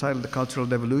was titled "The Cultural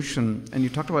Devolution," and you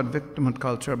talked about victimhood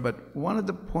culture. But one of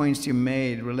the points you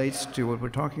made relates to what we're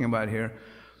talking about here.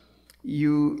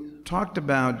 You talked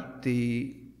about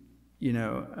the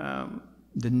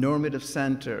normative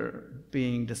center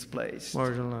being displaced,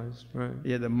 marginalized, right?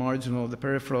 Yeah, the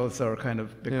peripherals are kind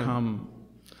of become.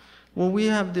 Yeah. Well, we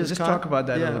have this. Just talk about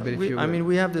that a little bit.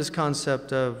 We have this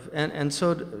concept of, and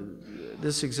so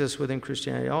this exists within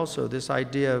Christianity also. This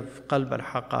idea of qalb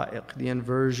al-haqa'iq, the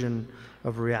inversion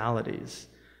of realities,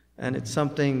 and it's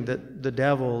something that the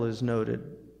devil is noted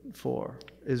for,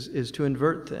 is to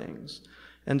invert things.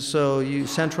 And so you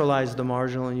centralize the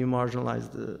marginal and you marginalize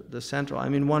the central. I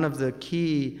mean, one of the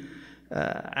key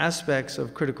aspects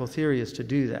of critical theory is to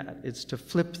do that. It's to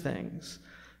flip things.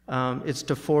 It's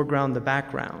to foreground the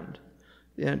background.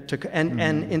 And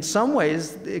in some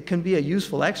ways, it can be a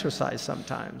useful exercise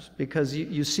sometimes, because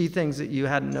you see things that you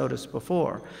hadn't noticed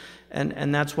before.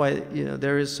 And that's why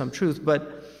there is some truth.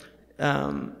 But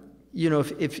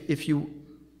if you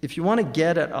want to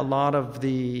get at a lot of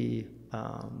the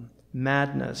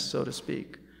madness, so to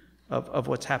speak, of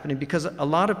what's happening, because a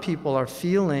lot of people are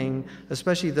feeling,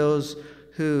 especially those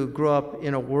who grew up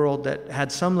in a world that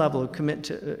had some level of commitment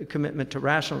to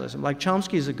rationalism. Like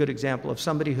Chomsky is a good example of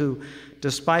somebody who,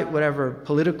 despite whatever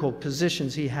political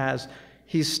positions he has,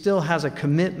 he still has a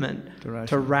commitment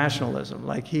to rationalism.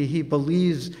 Like he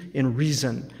believes in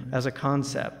reason as a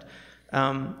concept.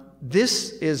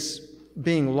 This is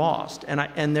being lost,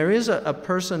 and there is a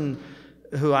person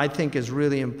who I think is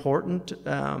really important.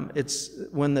 It's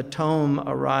when the tome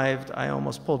arrived, I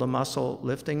almost pulled a muscle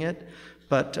lifting it.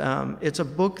 But it's a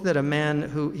book that a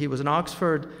man he was an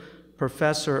Oxford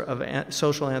professor of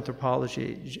social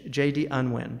anthropology, J.D.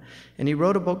 Unwin, and he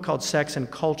wrote a book called Sex and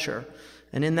Culture.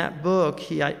 And in that book,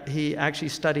 he actually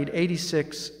studied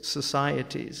 86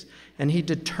 societies, and he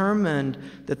determined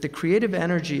that the creative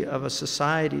energy of a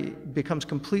society becomes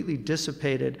completely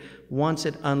dissipated once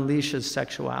it unleashes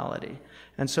sexuality.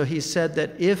 And so he said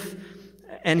that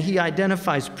and he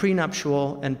identifies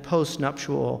prenuptial and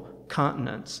postnuptial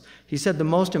continence. He said the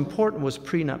most important was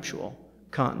prenuptial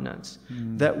continence,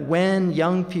 that when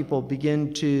young people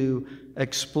begin to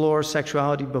explore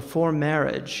sexuality before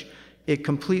marriage, it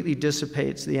completely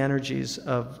dissipates the energies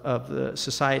of the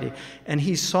society. And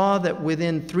he saw that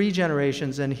within 3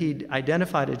 generations, and he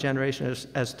identified a generation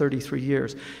as 33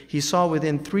 years, he saw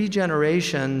within 3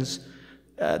 generations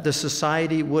the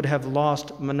society would have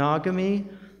lost monogamy,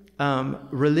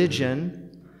 religion,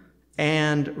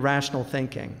 and rational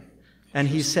thinking. And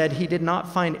he said he did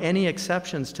not find any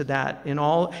exceptions to that in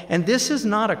all. And this is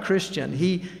not a Christian.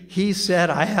 He said,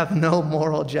 I have no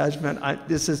moral judgment.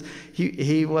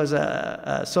 He was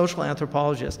a social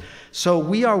anthropologist. So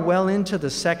we are well into the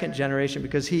 2nd generation,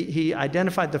 because he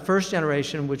identified the 1st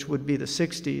generation, which would be the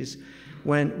 60s,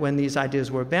 when these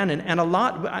ideas were abandoned.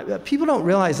 And people don't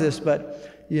realize this, but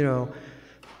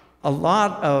a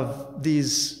lot of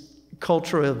these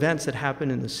cultural events that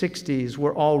happened in the 60s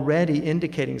were already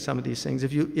indicating some of these things.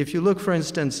 If you look, for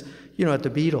instance, at the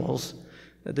Beatles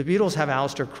have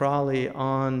Aleister Crowley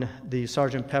on the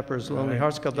Sgt. Pepper's Lonely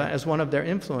Hearts Club Band as one of their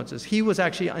influences. He was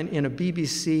actually in a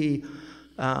BBC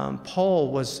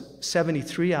poll, was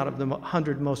 73 out of the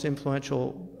 100 most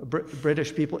influential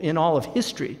British people in all of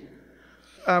history.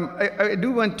 I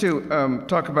do want to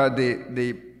talk about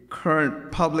the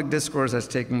current public discourse that's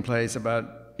taking place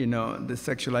about the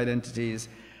sexual identities.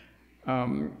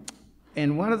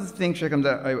 And one of the things, Shekham,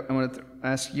 that I wanted to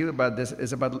ask you about this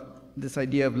is about this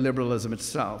idea of liberalism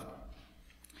itself.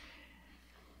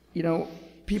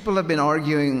 People have been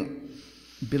arguing,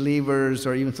 believers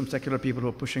or even some secular people who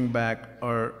are pushing back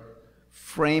are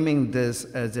framing this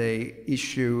as an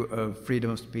issue of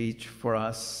freedom of speech for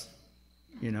us,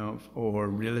 or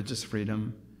religious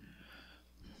freedom.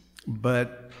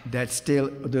 But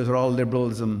those are all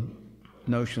liberalism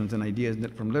notions and ideas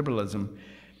from liberalism.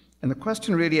 And the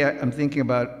question really I'm thinking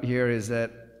about here is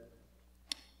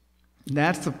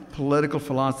that's the political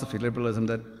philosophy, liberalism,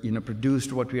 that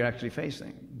produced what we're actually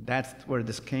facing. That's where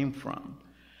this came from.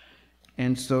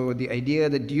 And so the idea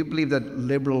that, do you believe that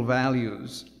liberal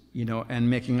values, and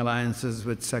making alliances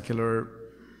with secular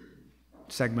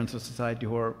segments of society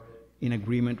who are in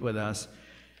agreement with us,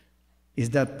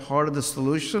 is that part of the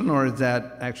solution, or is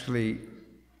that actually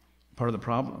part of the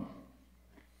problem?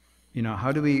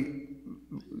 How do we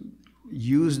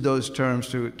use those terms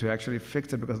to actually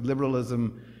fix it? Because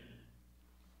liberalism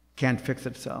can't fix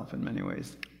itself in many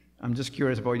ways. I'm just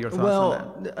curious about your thoughts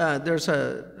on that. Well, there's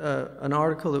an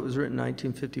article that was written in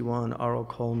 1951, Arlo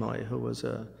Kolnoy, who was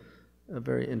a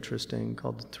very interesting,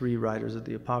 called The 3 Riders of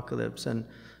the Apocalypse. And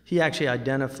he actually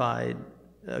identified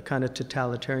a kind of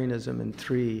totalitarianism in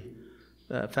 3,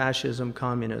 fascism,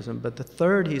 communism. But the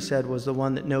 3rd, he said, was the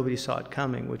one that nobody saw it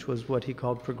coming, which was what he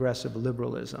called progressive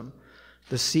liberalism.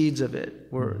 The seeds of it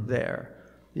were there.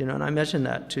 And I mentioned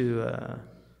that to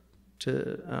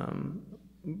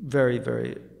very,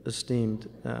 very esteemed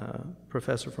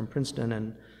professor from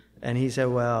Princeton, and he said,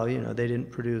 well, they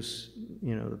didn't produce,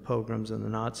 the pogroms and the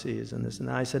Nazis and this and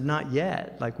that. I said, not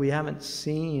yet. Like, we haven't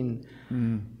seen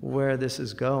where this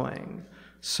is going.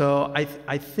 So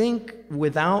I think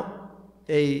without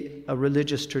a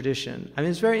religious tradition,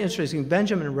 it's very interesting.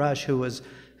 Benjamin Rush, who was,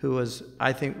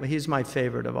 I think, he's my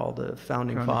favorite of all the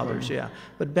founding fathers, yeah.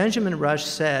 But Benjamin Rush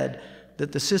said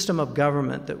that the system of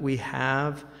government that we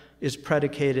have is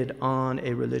predicated on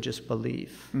a religious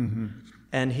belief. Mm-hmm.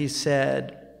 And he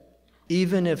said,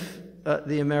 even if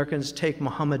the Americans take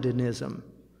Mohammedanism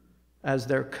as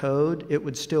their code, it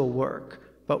would still work.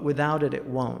 But without it, it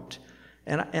won't.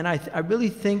 And I really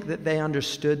think that they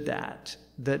understood that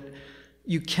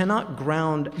you cannot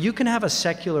you can have a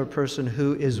secular person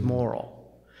who is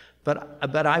moral,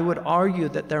 But I would argue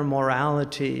that their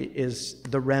morality is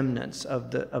the remnants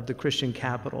of the Christian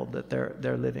capital that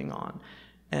they're living on,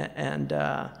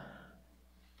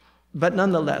 but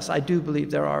nonetheless, I do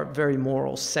believe there are very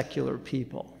moral, secular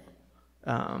people.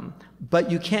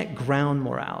 But you can't ground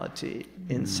morality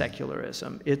in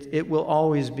secularism. It will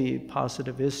always be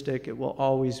positivistic. It will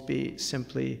always be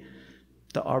simply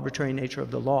the arbitrary nature of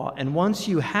the law. And once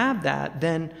you have that,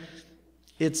 then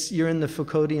you're in the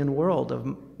Foucauldian world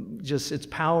of just its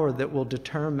power that will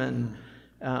determine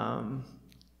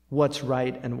what's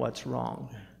right and what's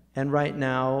wrong. And right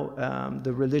now,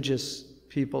 the religious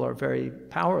people are very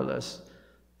powerless,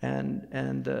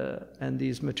 and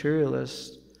these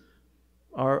materialists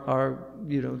are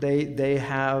they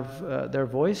have their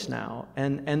voice now,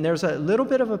 and there's a little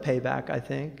bit of a payback, I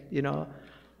think.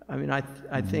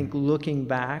 I think looking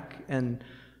back and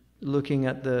looking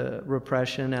at the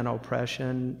repression and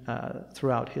oppression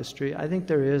throughout history, I think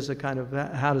there is a kind of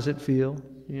how does it feel?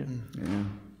 Yeah.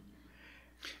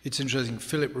 It's interesting.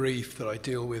 Philip Reif, that I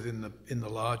deal with in the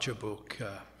larger book,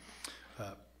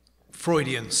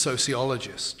 Freudian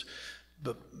sociologist,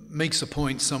 but makes a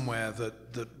point somewhere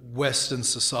that Western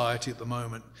society at the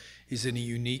moment is in a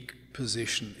unique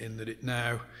position in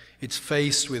that it's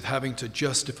faced with having to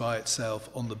justify itself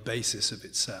on the basis of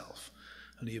itself.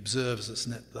 And he observes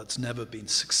that's never been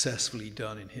successfully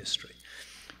done in history.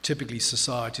 Typically,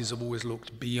 societies have always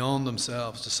looked beyond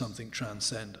themselves to something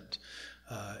transcendent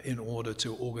in order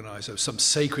to organize, or some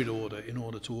sacred order in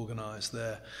order to organize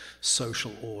their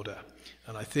social order.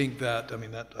 And I think that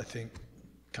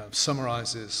kind of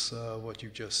summarizes what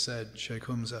you've just said, Sheikh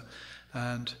Hamza.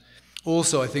 And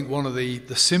also, I think one of the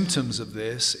symptoms of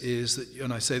this is that,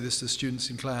 and I say this to students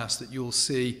in class, that you'll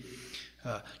see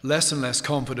less and less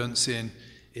confidence in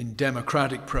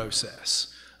democratic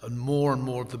process, and more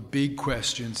of the big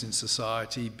questions in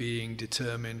society being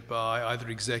determined by either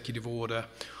executive order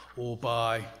or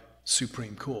by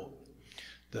Supreme Court.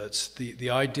 That's the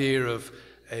idea of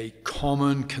a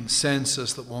common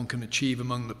consensus that one can achieve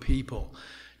among the people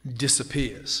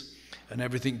disappears, and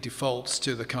everything defaults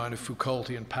to the kind of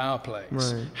Foucaultian power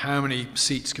plays. Right. How many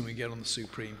seats can we get on the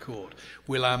Supreme Court?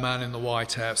 Will our man in the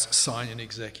White House sign an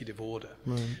executive order?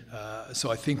 Right. So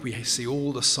I think we see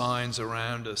all the signs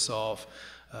around us of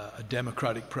a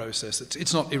democratic process.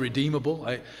 It's not irredeemable.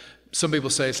 Some people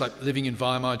say it's like living in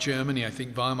Weimar Germany. I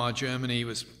think Weimar Germany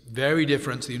was very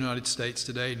different to the United States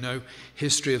today. No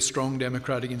history of strong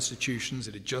democratic institutions.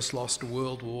 It had just lost a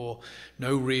world war.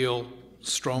 No real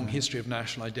strong history of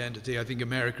national identity. I think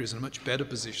America is in a much better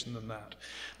position than that.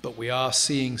 But we are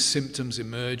seeing symptoms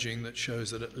emerging that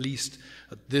shows that at least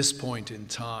at this point in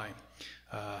time,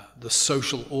 the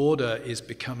social order is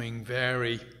becoming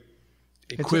very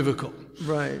equivocal.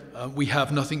 Right. We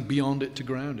have nothing beyond it to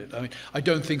ground it. I mean, I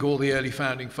don't think all the early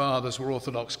founding fathers were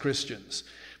Orthodox Christians,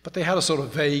 but they had a sort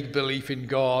of vague belief in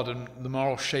God and the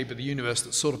moral shape of the universe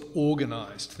that sort of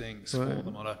organized things for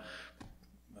them on at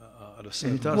a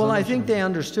certain well, I think they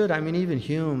understood. I mean, even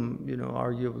Hume,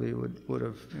 arguably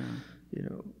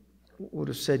would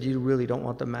have said you really don't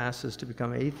want the masses to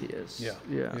become atheists. Yeah.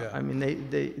 I mean,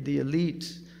 the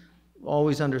elite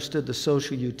always understood the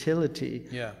social utility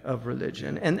of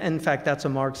religion, and in fact, that's a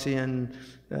Marxian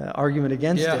argument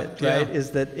against it, right? Is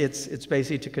that it's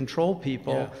basically to control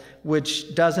people,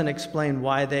 which doesn't explain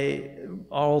why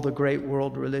all the great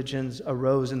world religions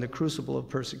arose in the crucible of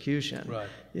persecution. Right.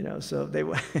 So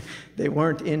they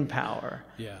weren't in power.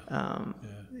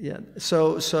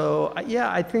 So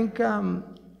I think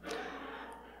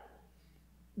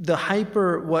the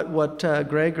what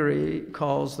Gregory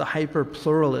calls the hyper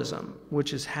pluralism,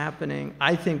 which is happening,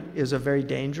 I think is a very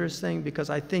dangerous thing, because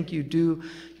I think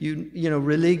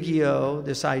religio,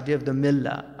 this idea of the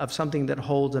millah, of something that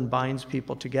holds and binds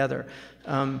people together.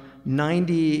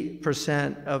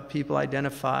 90% of people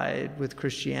identified with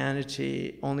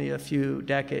Christianity only a few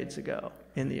decades ago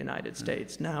in the United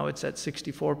States. Now it's at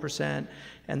 64%,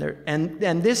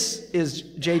 and this is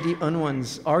J.D.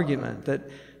 Unwin's argument that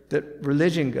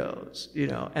religion goes,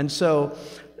 and so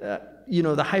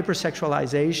the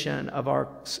hypersexualization of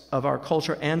our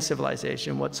culture and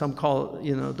civilization, what some call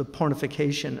the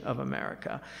pornification of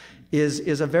America,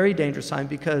 is a very dangerous sign,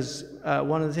 because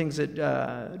one of the things that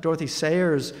Dorothy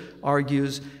Sayers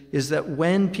argues is that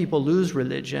when people lose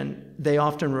religion, they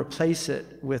often replace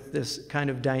it with this kind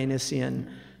of Dionysian,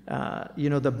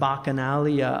 the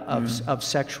bacchanalia of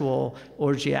sexual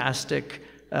orgiastic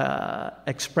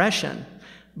expression.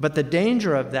 But the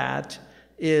danger of that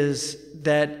is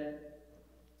that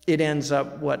it ends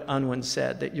up what Unwin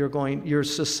said, that your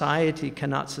society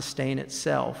cannot sustain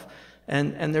itself.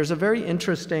 And there's a very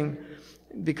interesting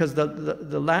because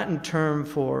the Latin term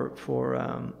for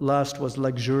lust was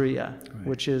luxuria, right,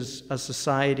 which is a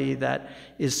society that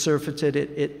is surfeited.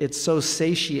 It's so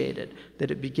satiated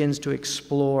that it begins to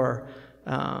explore,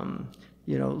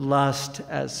 lust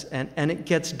and it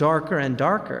gets darker and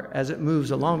darker as it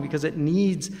moves along because it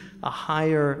needs a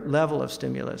higher level of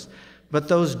stimulus. But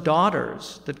those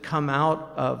daughters that come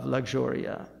out of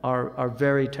luxuria are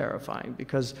very terrifying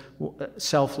because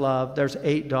self-love, there's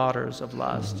 8 daughters of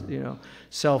lust,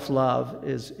 self-love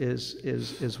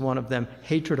is one of them.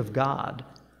 Hatred of God,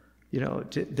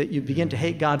 that you begin to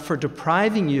hate God for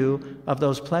depriving you of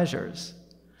those pleasures,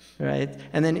 right?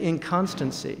 And then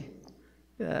inconstancy,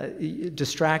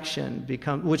 distraction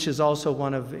which is also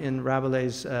one of, in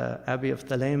Rabelais' Abbey of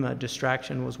Thelema,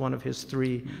 distraction was one of his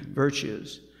 3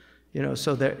 virtues.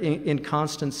 So there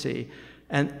inconstancy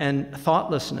and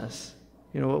thoughtlessness,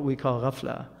 what we call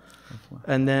ghafla.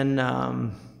 And then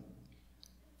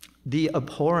the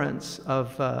abhorrence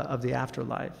of the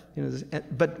afterlife.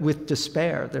 But with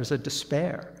despair, there's a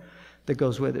despair that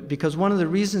goes with it. Because one of the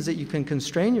reasons that you can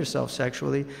constrain yourself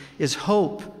sexually is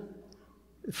hope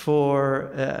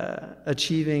for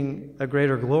achieving a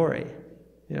greater glory.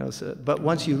 But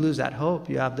once you lose that hope,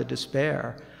 you have the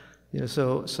despair.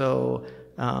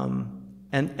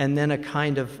 And then a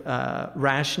kind of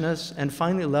rashness, and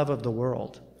finally love of the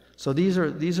world. So these are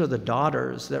the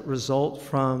daughters that result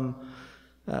from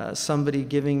somebody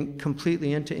giving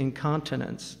completely into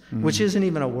incontinence, which isn't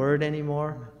even a word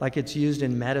anymore. Like it's used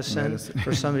in medicine.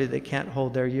 For somebody that can't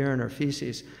hold their urine or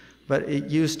feces. But it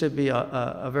used to be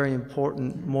a very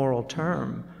important moral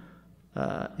term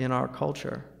in our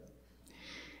culture.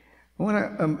 I want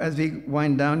to, as we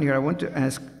wind down here, I want to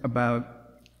ask about,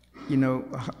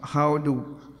 how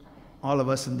do all of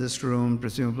us in this room,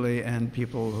 presumably, and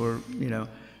people who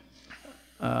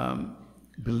are,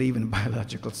 believe in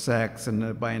biological sex and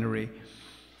the binary,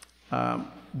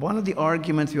 one of the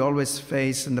arguments we always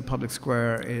face in the public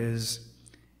square is,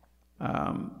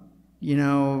 you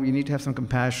need to have some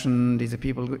compassion. These are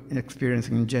people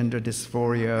experiencing gender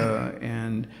dysphoria,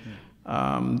 and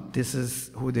this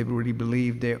is who they really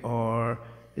believe they are.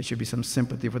 There should be some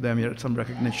sympathy for them, some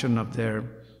recognition of their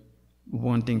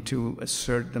wanting to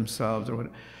assert themselves or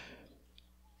whatever.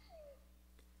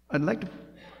 I'd like to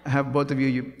have both of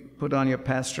you put on your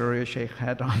pastor or your sheikh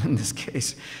hat on in this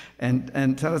case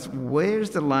and tell us, where's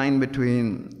the line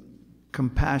between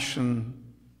compassion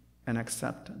and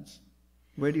acceptance?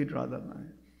 Where do you draw that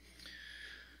line?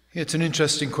 It's an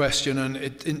interesting question,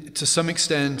 and to some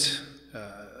extent,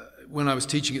 when I was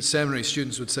teaching at seminary,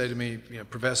 students would say to me,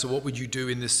 Professor, what would you do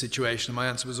in this situation? And my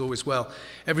answer was always, well,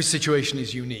 every situation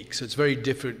is unique, so it's very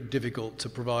difficult to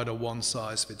provide a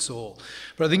one-size-fits-all.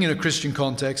 But I think in a Christian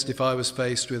context, if I was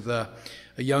faced with a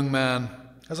young man,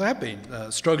 as I have been,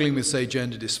 struggling with, say,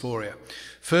 gender dysphoria,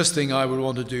 first thing I would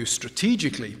want to do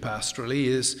strategically, pastorally,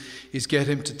 is get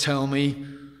him to tell me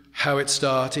how it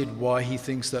started, why he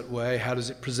thinks that way, how does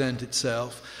it present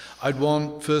itself. I'd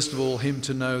want, first of all, him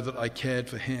to know that I cared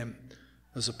for him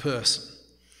as a person.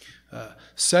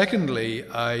 Secondly,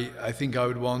 I think I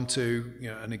would want to,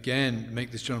 and again,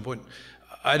 make this general point,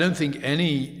 I don't think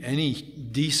any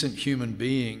decent human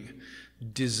being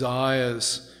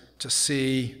desires to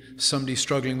see somebody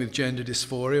struggling with gender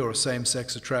dysphoria or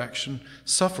same-sex attraction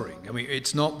suffering. I mean,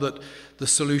 it's not that the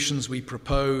solutions we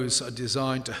propose are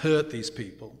designed to hurt these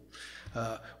people.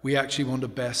 We actually want to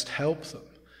best help them.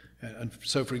 And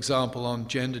so, for example, on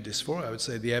gender dysphoria, I would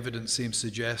say the evidence seems to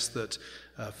suggest that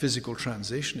physical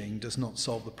transitioning does not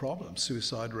solve the problem.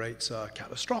 Suicide rates are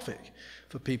catastrophic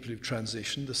for people who've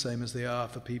transitioned, the same as they are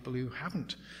for people who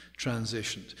haven't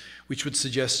transitioned, which would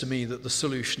suggest to me that the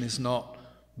solution is not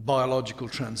biological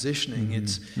transitioning,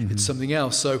 it's something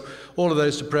else. So all of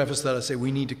those to preface that, I say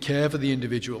we need to care for the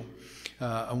individual,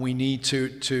 and we need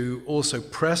to also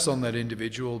press on that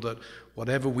individual that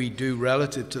whatever we do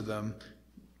relative to them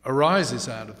arises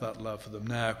out of that love for them.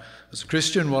 Now, as a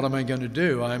Christian, what am I going to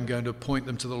do? I'm going to point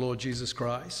them to the Lord Jesus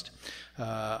Christ.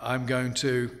 I'm going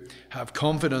to have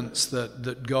confidence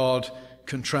that God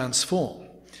can transform,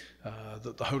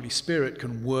 that the Holy Spirit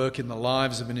can work in the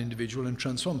lives of an individual and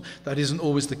transform. That isn't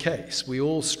always the case. We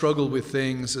all struggle with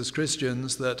things as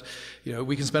Christians that,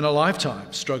 we can spend a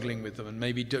lifetime struggling with them, and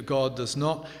maybe God does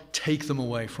not take them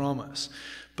away from us.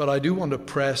 But I do want to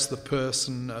press the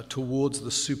person towards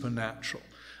the supernatural.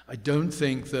 I don't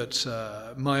think that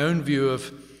my own view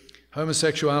of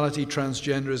homosexuality,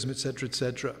 transgenderism,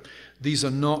 etc., these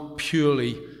are not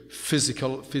purely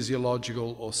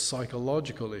physiological or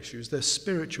psychological issues. They're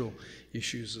spiritual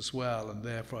issues as well, and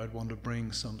therefore I'd want to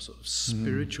bring some sort of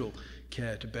spiritual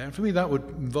care to bear. And for me, that would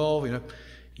involve,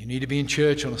 You need to be in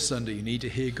church on a Sunday. You need to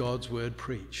hear God's word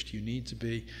preached. You need to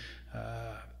be,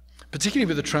 particularly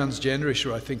with the transgender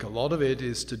issue, I think a lot of it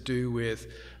is to do with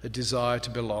a desire to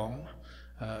belong,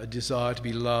 a desire to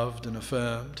be loved and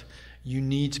affirmed. You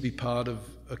need to be part of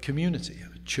a community.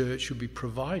 A church should be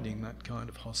providing that kind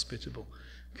of hospitable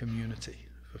community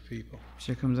for people.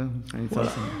 Sheikh Hamza, any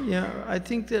thoughts on that? Yeah, I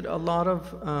think that a lot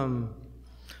of,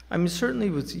 I mean, certainly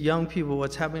with young people,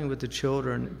 what's happening with the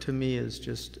children, to me, is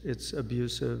just, it's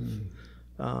abusive,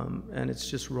 and it's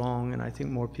just wrong, and I think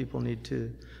more people need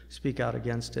to speak out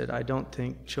against it. I don't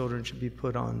think children should be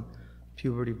put on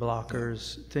puberty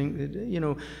blockers,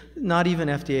 not even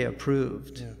FDA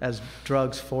approved as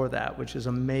drugs for that, which is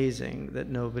amazing that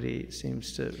nobody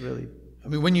seems to really. I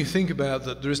mean, when you think about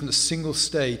that, there isn't a single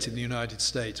state in the United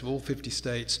States, of all 50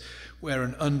 states, where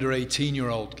an under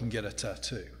 18-year-old can get a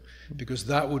tattoo, because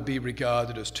that would be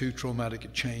regarded as too traumatic a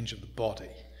change of the body.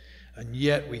 And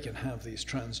yet we can have these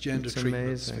transgender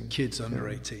treatments for kids under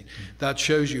 18. That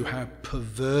shows you how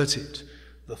perverted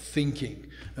the thinking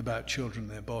about children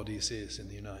and their bodies is in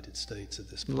the United States at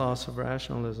this point. Loss of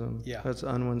rationalism. Yeah. That's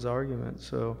Unwin's argument.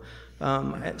 So,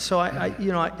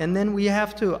 and then we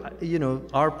have to,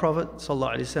 our Prophet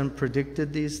ﷺ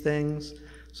predicted these things.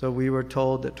 So we were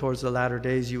told that towards the latter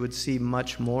days you would see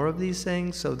much more of these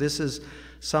things. So this is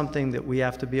something that we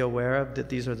have to be aware of, that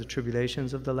these are the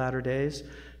tribulations of the latter days.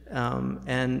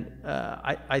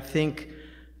 I think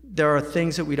there are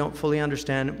things that we don't fully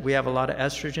understand. We have a lot of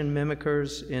estrogen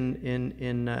mimickers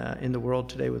in the world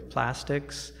today with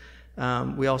plastics.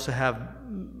 We also have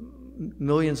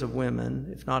millions of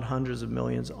women, if not hundreds of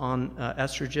millions, on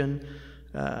estrogen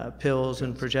pills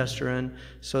and progesterone.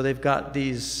 So they've got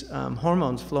these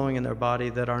hormones flowing in their body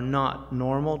that are not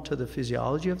normal to the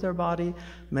physiology of their body.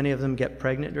 Many of them get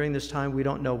pregnant during this time. We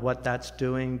don't know what that's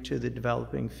doing to the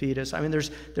developing fetus. I mean,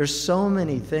 there's so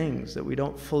many things that we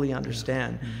don't fully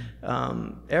understand.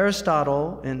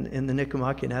 Aristotle in the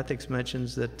Nicomachean Ethics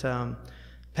mentions that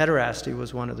pederasty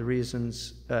was one of the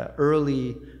reasons,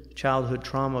 early childhood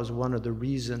trauma was one of the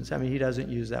reasons. I mean, he doesn't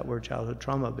use that word childhood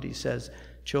trauma, but he says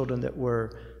children that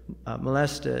were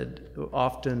molested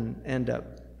often end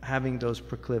up having those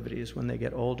proclivities when they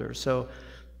get older. So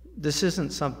this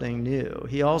isn't something new.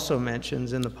 He also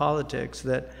mentions in the Politics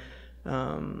that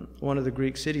one of the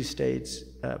Greek city-states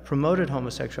promoted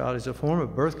homosexuality as a form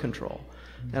of birth control.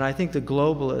 And I think the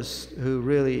globalists who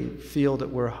really feel that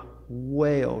we're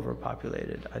way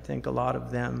overpopulated, I think a lot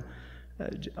of them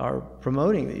are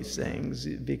promoting these things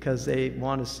because they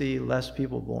want to see less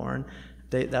people born.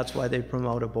 That's why they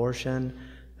promote abortion,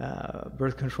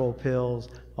 birth control pills,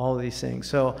 all of these things.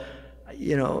 So,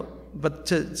 but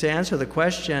to answer the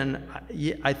question,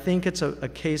 I think it's a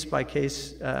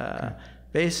case-by-case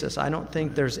basis. I don't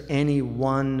think there's any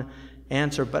one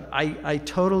answer, but I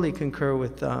totally concur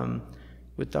with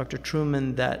Dr.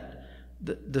 Trueman that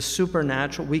the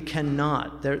supernatural, we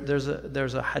cannot. There's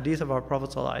a hadith of our Prophet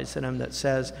ﷺ that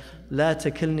says, "La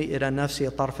takilni ila nafsi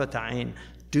tarfat ayn."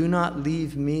 Do not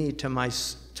leave me to my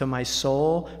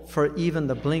soul for even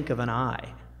the blink of an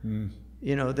eye.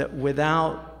 That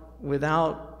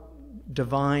without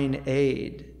divine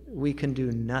aid, we can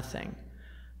do nothing.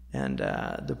 And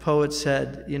the poet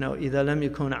said, إذا لم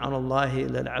يكن على الله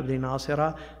للعبد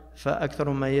ناصرا فأكثر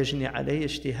ما يجني عليه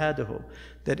اجتهاده.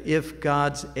 That if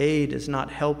God's aid is not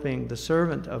helping the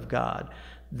servant of God,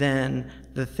 then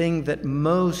the thing that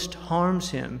most harms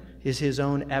him is his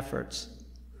own efforts.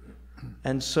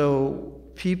 And so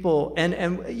people, and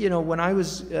when I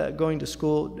was going to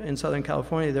school in Southern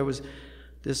California, there was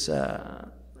this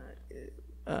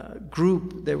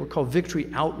group, they were called Victory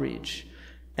Outreach,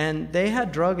 and they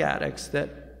had drug addicts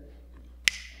that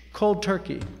cold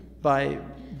turkey by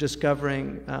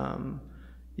discovering,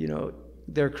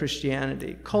 their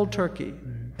Christianity, cold turkey,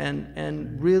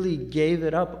 and really gave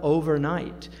it up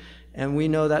overnight. And we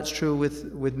know that's true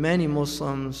with many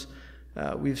Muslims.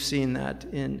 We've seen that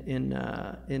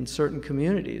in certain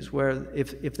communities where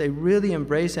if they really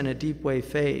embrace in a deep way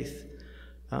faith,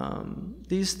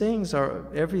 these things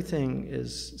everything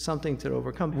is something to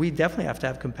overcome. We definitely have to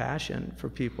have compassion for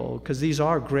people because these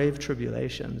are grave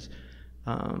tribulations,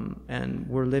 and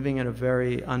we're living in a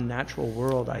very unnatural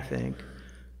world, I think,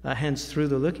 hence Through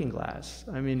the Looking Glass.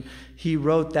 I mean, he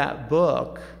wrote that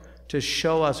book to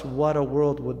show us what a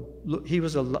world would look. He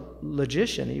was a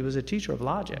logician. He was a teacher of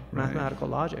logic, mathematical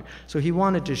logic. So he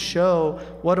wanted to show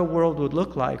what a world would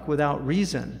look like without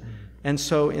reason. And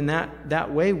so in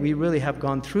that way, we really have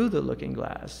gone through the looking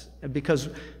glass. Because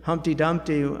Humpty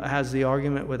Dumpty has the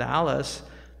argument with Alice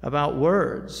about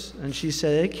words. And she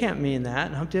said, it can't mean that.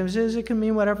 And Humpty Dumpty says, it can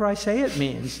mean whatever I say it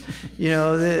means.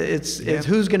 It's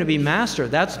who's going to be master.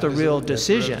 That's the real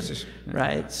decision,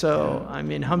 right? So, I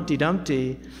mean, Humpty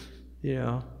Dumpty,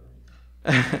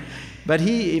 but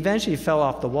he eventually fell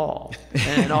off the wall.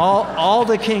 And all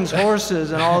the king's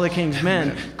horses and all the king's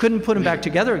men couldn't put him back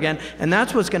together again. And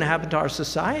that's what's going to happen to our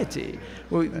society.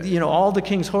 All the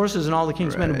king's horses and all the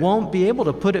king's men won't be able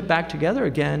to put it back together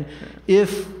again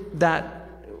if that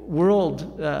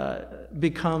world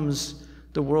becomes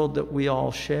the world that we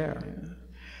all share.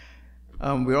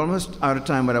 We're almost out of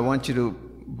time, but I want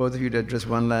both of you to address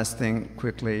one last thing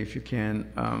quickly, if you can,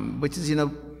 which is,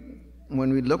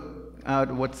 when we look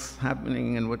out what's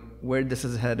happening and where this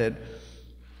is headed,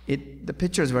 the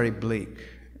picture is very bleak.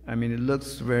 I mean, it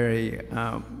looks very,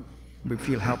 we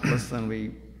feel helpless, and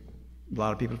a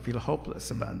lot of people feel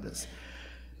hopeless about this.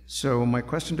 So my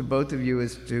question to both of you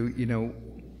is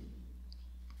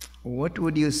what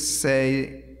would you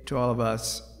say to all of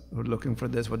us who are looking for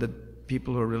this, whether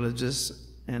people who are religious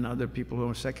and other people who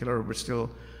are secular, we're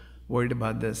still worried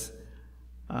about this?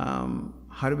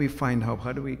 How do we find hope?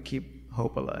 How do we keep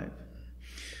hope alive?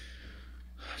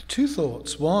 Two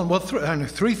thoughts.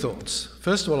 Three thoughts.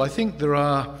 First of all, I think there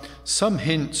are some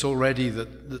hints already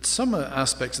that some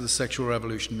aspects of the sexual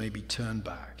revolution may be turned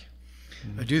back.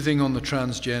 I do think on the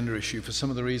transgender issue, for some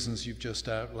of the reasons you've just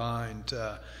outlined,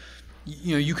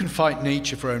 you can fight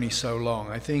nature for only so long.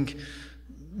 I think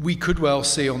we could well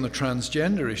see on the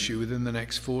transgender issue within the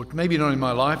next maybe not in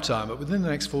my lifetime, but within the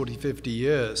next 40, 50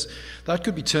 years, that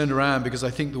could be turned around, because I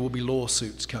think there will be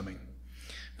lawsuits coming.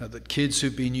 That kids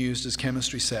who've been used as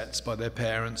chemistry sets by their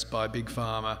parents, by Big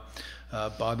Pharma,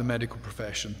 by the medical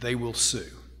profession, they will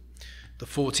sue. The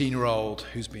 14-year-old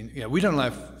who's been, we don't allow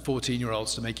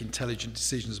 14-year-olds to make intelligent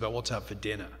decisions about what to have for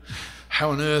dinner. How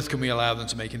on earth can we allow them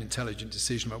to make an intelligent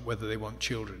decision about whether they want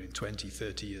children in 20,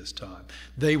 30 years' time?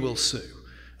 They will sue.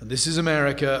 And this is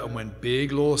America, and when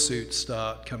big lawsuits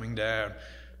start coming down,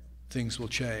 things will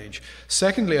change.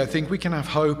 Secondly, I think we can have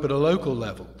hope at a local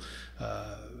level.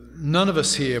 None of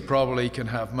us here probably can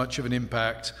have much of an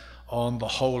impact on the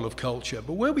whole of culture,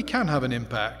 but where we can have an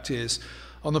impact is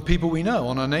on the people we know,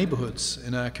 on our neighborhoods,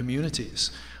 in our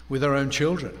communities, with our own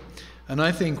children. And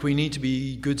I think we need to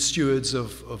be good stewards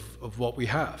of what we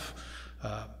have.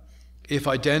 If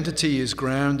identity is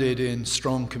grounded in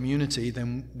strong community,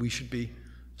 then we should be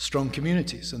strong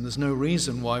communities, and there's no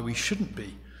reason why we shouldn't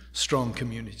be strong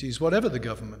communities, whatever the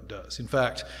government does. In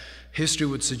fact, history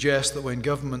would suggest that when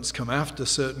governments come after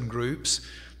certain groups,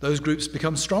 those groups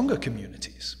become stronger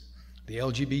communities. The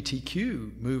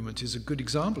LGBTQ movement is a good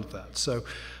example of that. So,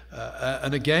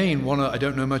 and again, I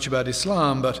don't know much about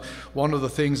Islam, but one of the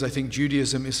things I think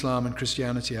Judaism, Islam, and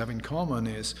Christianity have in common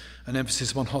is an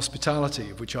emphasis on hospitality,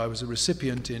 of which I was a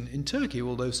recipient in Turkey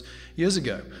all those years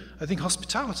ago. I think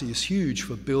hospitality is huge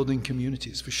for building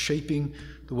communities, for shaping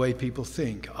the way people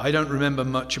think. I don't remember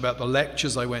much about the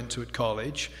lectures I went to at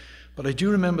college, but I do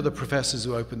remember the professors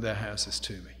who opened their houses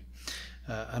to me.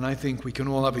 And I think we can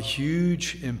all have a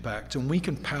huge impact, and we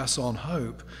can pass on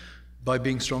hope by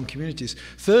being strong communities.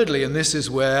 Thirdly, and this is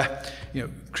where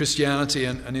Christianity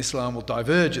and Islam will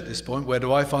diverge at this point, where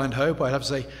do I find hope? I'd have to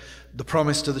say the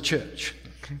promise to the church.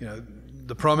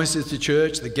 The promise is to the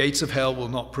church, the gates of hell will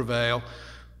not prevail.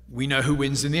 We know who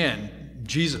wins in the end.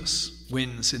 Jesus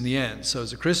wins in the end. So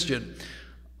as a Christian,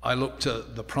 I look to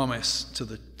the promise to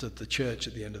the church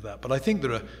at the end of that. But I think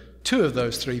there are two of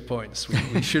those 3 points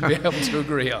we should be able to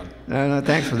agree on. No,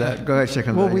 thanks for that. Go ahead, Sheikh.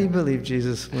 Well, we believe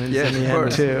Jesus wins in the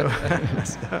end, too.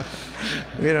 So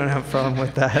we don't have a problem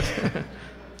with that.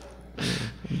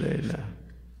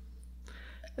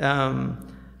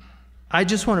 I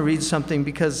just want to read something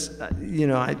because,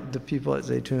 the people at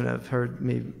Zaytuna have heard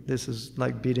me. This is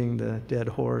like beating the dead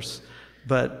horse.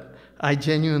 But I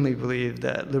genuinely believe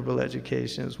that liberal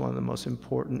education is one of the most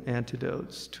important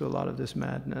antidotes to a lot of this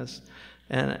madness.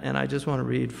 And I just want to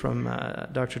read from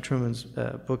Dr. Trueman's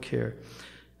book here.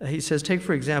 He says, take,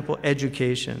 for example,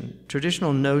 education.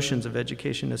 Traditional notions of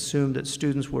education assumed that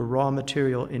students were raw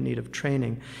material in need of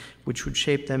training, which would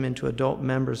shape them into adult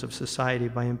members of society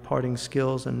by imparting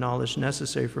skills and knowledge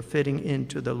necessary for fitting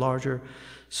into the larger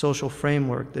social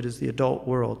framework that is the adult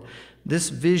world. This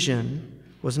vision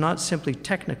was not simply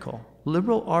technical.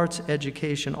 Liberal arts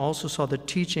education also saw the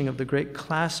teaching of the great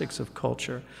classics of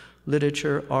culture,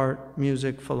 literature, art,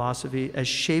 music, philosophy, as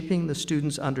shaping the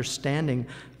student's understanding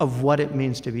of what it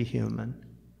means to be human.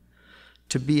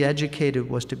 To be educated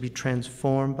was to be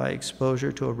transformed by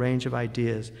exposure to a range of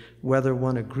ideas, whether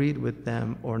one agreed with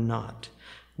them or not.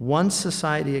 Once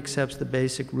society accepts the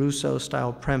basic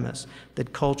Rousseau-style premise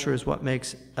that culture is what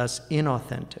makes us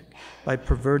inauthentic by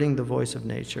perverting the voice of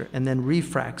nature, and then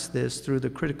refracts this through the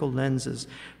critical lenses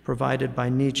provided by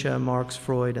Nietzsche, Marx,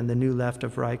 Freud, and the new left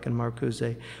of Reich and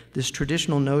Marcuse, this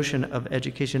traditional notion of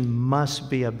education must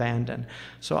be abandoned.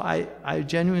 So I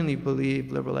genuinely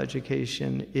believe liberal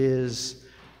education is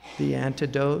the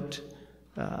antidote,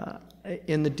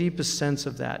 in the deepest sense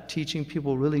of that, teaching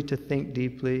people really to think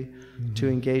deeply, to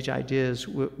engage ideas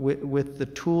with the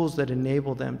tools that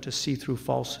enable them to see through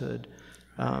falsehood.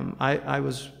 I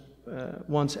was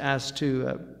once asked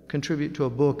to contribute to a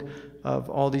book of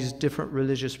all these different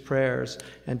religious prayers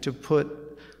and to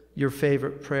put your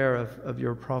favorite prayer of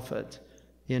your prophet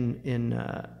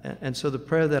and so the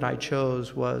prayer that I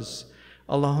chose was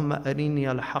Allahumma arini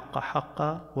al-haqqa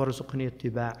haqqa warzuqni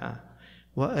ittiba'a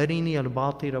wa arini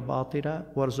al-batila batila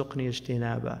warzuqni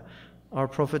ijtinaba. Our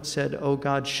prophet said, "Oh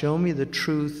God, show me the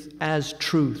truth as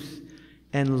truth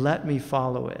and let me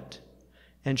follow it.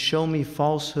 And show me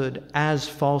falsehood as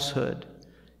falsehood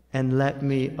and let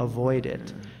me avoid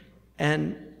it."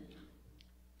 And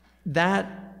that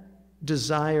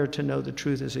desire to know the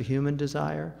truth is a human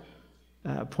desire,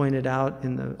 pointed out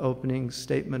in the opening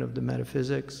statement of the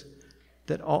metaphysics,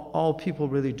 that all people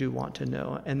really do want to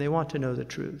know, and they want to know the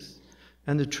truth.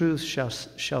 And the truth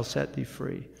shall set thee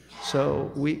free.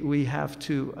 So we have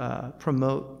to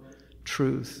promote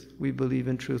truth. We believe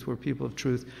in truth. We're people of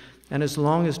truth. And as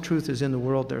long as truth is in the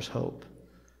world, there's hope.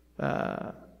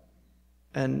 And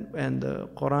the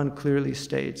Quran clearly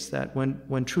states that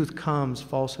when truth comes,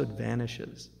 falsehood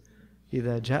vanishes.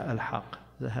 إِذَا جَاءَ الْحَقِّ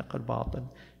زَهَقَ الْبَاطِلُ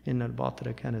إِنَّ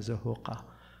الْبَاطِلَ كَانَ زَهُوقًا.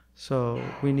 So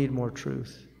we need more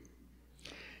truth.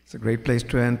 It's a great place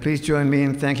to end. Please join me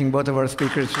in thanking both of our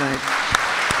speakers tonight.